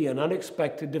maybe an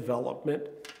unexpected development,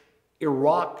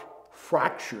 Iraq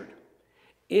fractured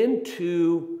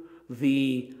into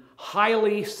the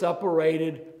highly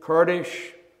separated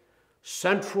Kurdish,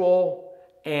 central,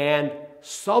 and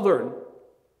southern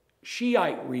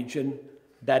Shiite region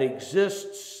that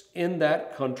exists in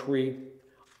that country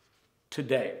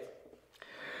today.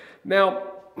 Now,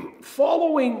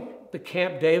 following the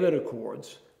Camp David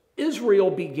Accords, Israel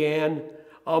began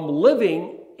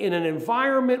living in an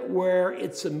environment where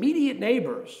its immediate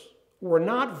neighbors were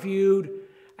not viewed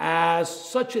as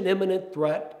such an imminent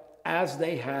threat as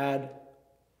they had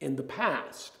in the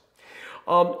past.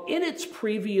 In its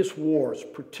previous wars,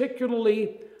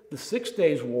 particularly the 6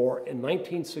 Days War in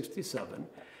 1967,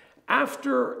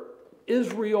 after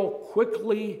Israel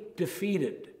quickly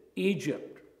defeated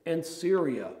Egypt and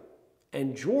Syria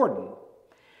and Jordan,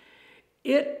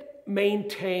 it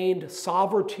maintained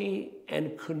sovereignty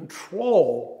and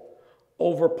control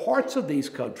over parts of these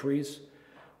countries,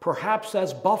 perhaps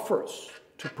as buffers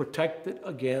to protect it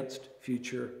against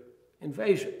future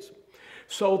invasions.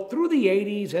 So through the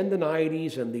 80s and the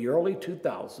 90s and the early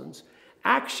 2000s,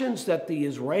 actions that the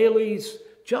Israelis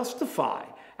justify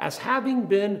as having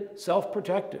been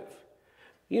self-protective.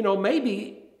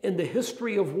 Maybe in the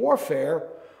history of warfare,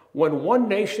 when one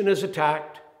nation is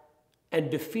attacked and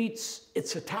defeats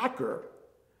its attacker,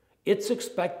 it's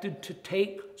expected to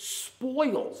take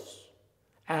spoils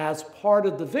as part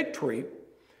of the victory.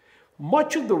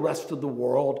 Much of the rest of the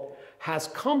world has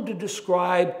come to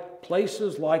describe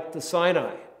places like the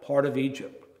Sinai, part of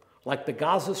Egypt, like the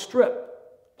Gaza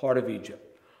Strip, part of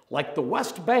Egypt, like the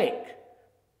West Bank,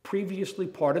 previously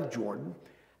part of Jordan,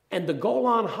 and the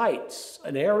Golan Heights,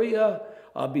 an area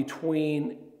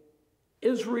between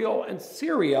Israel and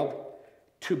Syria,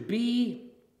 to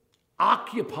be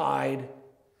occupied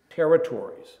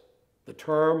territories, the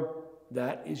term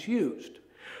that is used.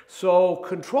 So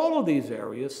control of these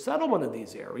areas, settlement of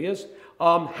these areas,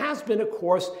 has been, of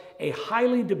course, a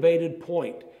highly debated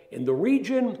point in the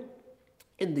region,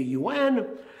 in the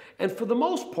UN, and for the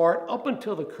most part, up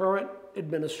until the current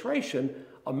administration,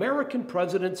 American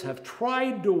presidents have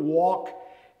tried to walk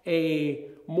a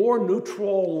more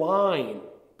neutral line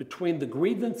between the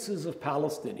grievances of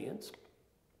Palestinians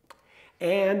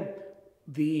and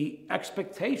the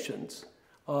expectations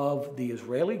of the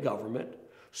Israeli government,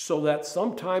 so that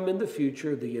sometime in the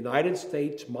future, the United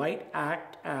States might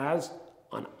act as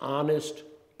an honest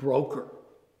broker,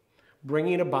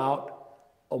 bringing about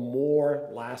a more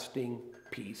lasting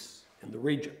peace in the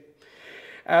region.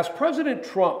 As President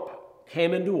Trump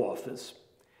came into office,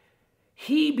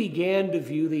 he began to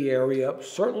view the area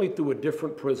certainly through a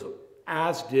different prism,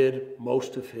 as did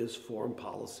most of his foreign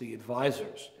policy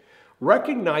advisors,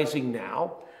 recognizing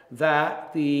now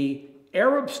that the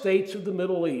Arab states of the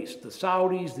Middle East, the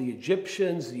Saudis, the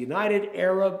Egyptians, the United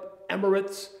Arab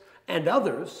Emirates, and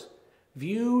others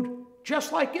viewed,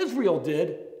 just like Israel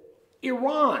did,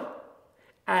 Iran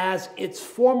as its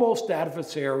foremost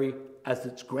adversary, as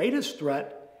its greatest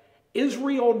threat.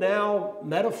 Israel now,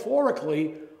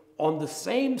 metaphorically, on the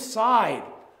same side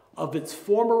of its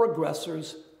former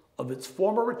aggressors, of its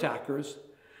former attackers.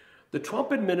 The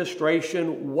Trump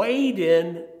administration weighed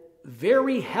in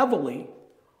very heavily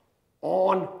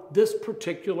on this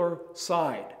particular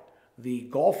side, the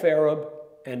Gulf Arab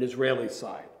and Israeli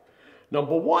side.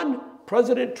 Number one,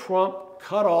 President Trump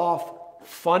cut off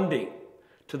funding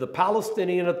to the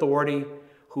Palestinian Authority,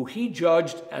 who he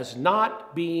judged as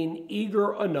not being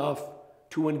eager enough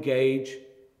to engage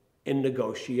in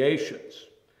negotiations.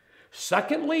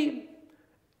 Secondly,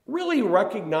 really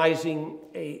recognizing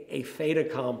a fait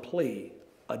accompli,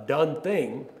 a done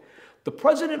thing, the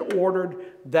president ordered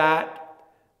that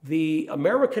the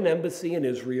American embassy in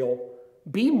Israel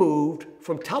be moved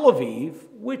from Tel Aviv,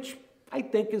 which I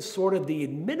think is sort of the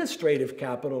administrative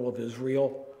capital of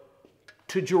Israel,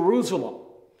 to Jerusalem,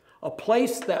 a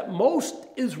place that most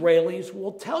Israelis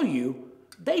will tell you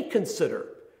they consider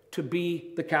to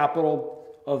be the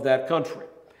capital of that country.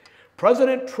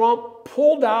 President Trump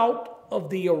pulled out of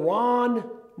the Iran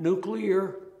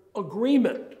nuclear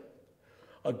agreement,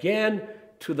 again,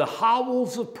 to the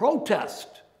howls of protest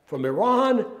from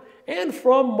Iran and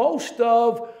from most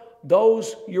of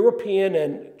those European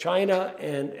and China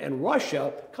and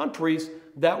Russia countries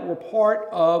that were part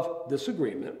of this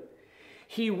agreement.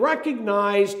 He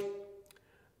recognized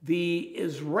the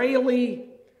Israeli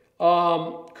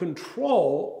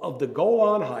control of the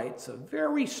Golan Heights, a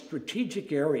very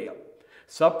strategic area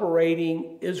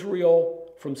separating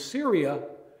Israel from Syria,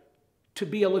 to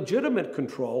be a legitimate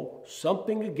control,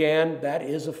 something, again, that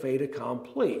is a fait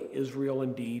accompli. Israel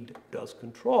indeed does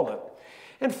control it.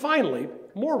 And finally,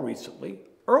 more recently,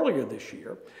 earlier this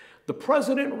year, the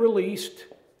president released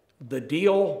the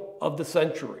deal of the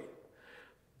century,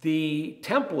 the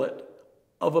template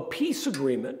of a peace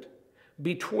agreement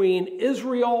between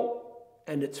Israel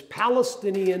and its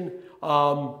Palestinian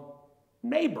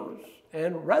neighbors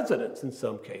and residents in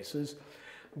some cases,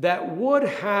 that would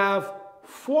have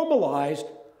formalized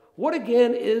what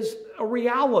again is a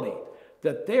reality,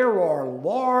 that there are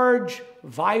large,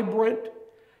 vibrant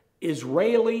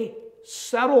Israeli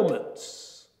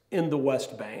settlements in the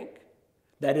West Bank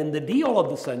that in the deal of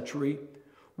the century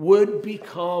would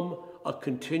become a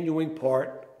continuing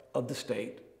part of the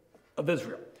state of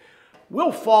Israel.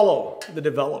 We'll follow the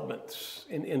developments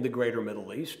in the greater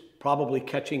Middle East, probably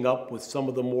catching up with some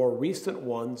of the more recent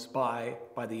ones by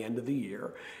the end of the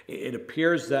year. It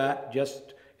appears that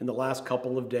just in the last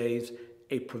couple of days,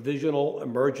 a provisional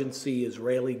emergency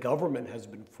Israeli government has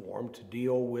been formed to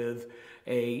deal with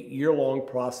a year-long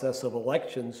process of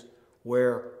elections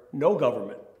where no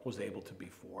government was able to be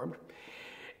formed.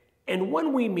 And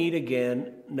when we meet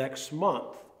again next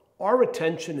month, our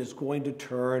attention is going to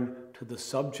turn to the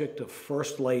subject of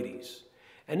first ladies,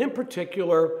 and in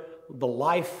particular, the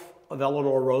life of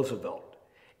Eleanor Roosevelt,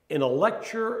 in a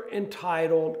lecture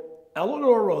entitled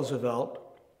Eleanor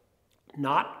Roosevelt,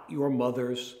 Not Your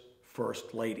Mother's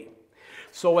First Lady.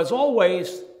 So as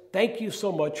always, thank you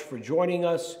so much for joining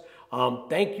us.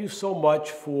 Thank you so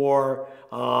much for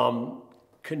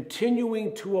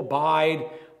continuing to abide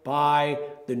by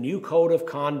the new code of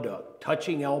conduct,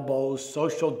 touching elbows,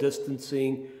 social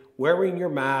distancing, wearing your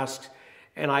masks,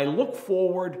 and I look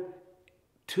forward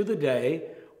to the day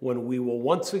when we will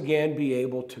once again be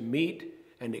able to meet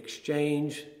and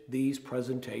exchange these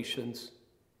presentations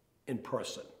in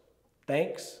person.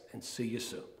 Thanks, and see you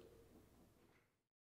soon.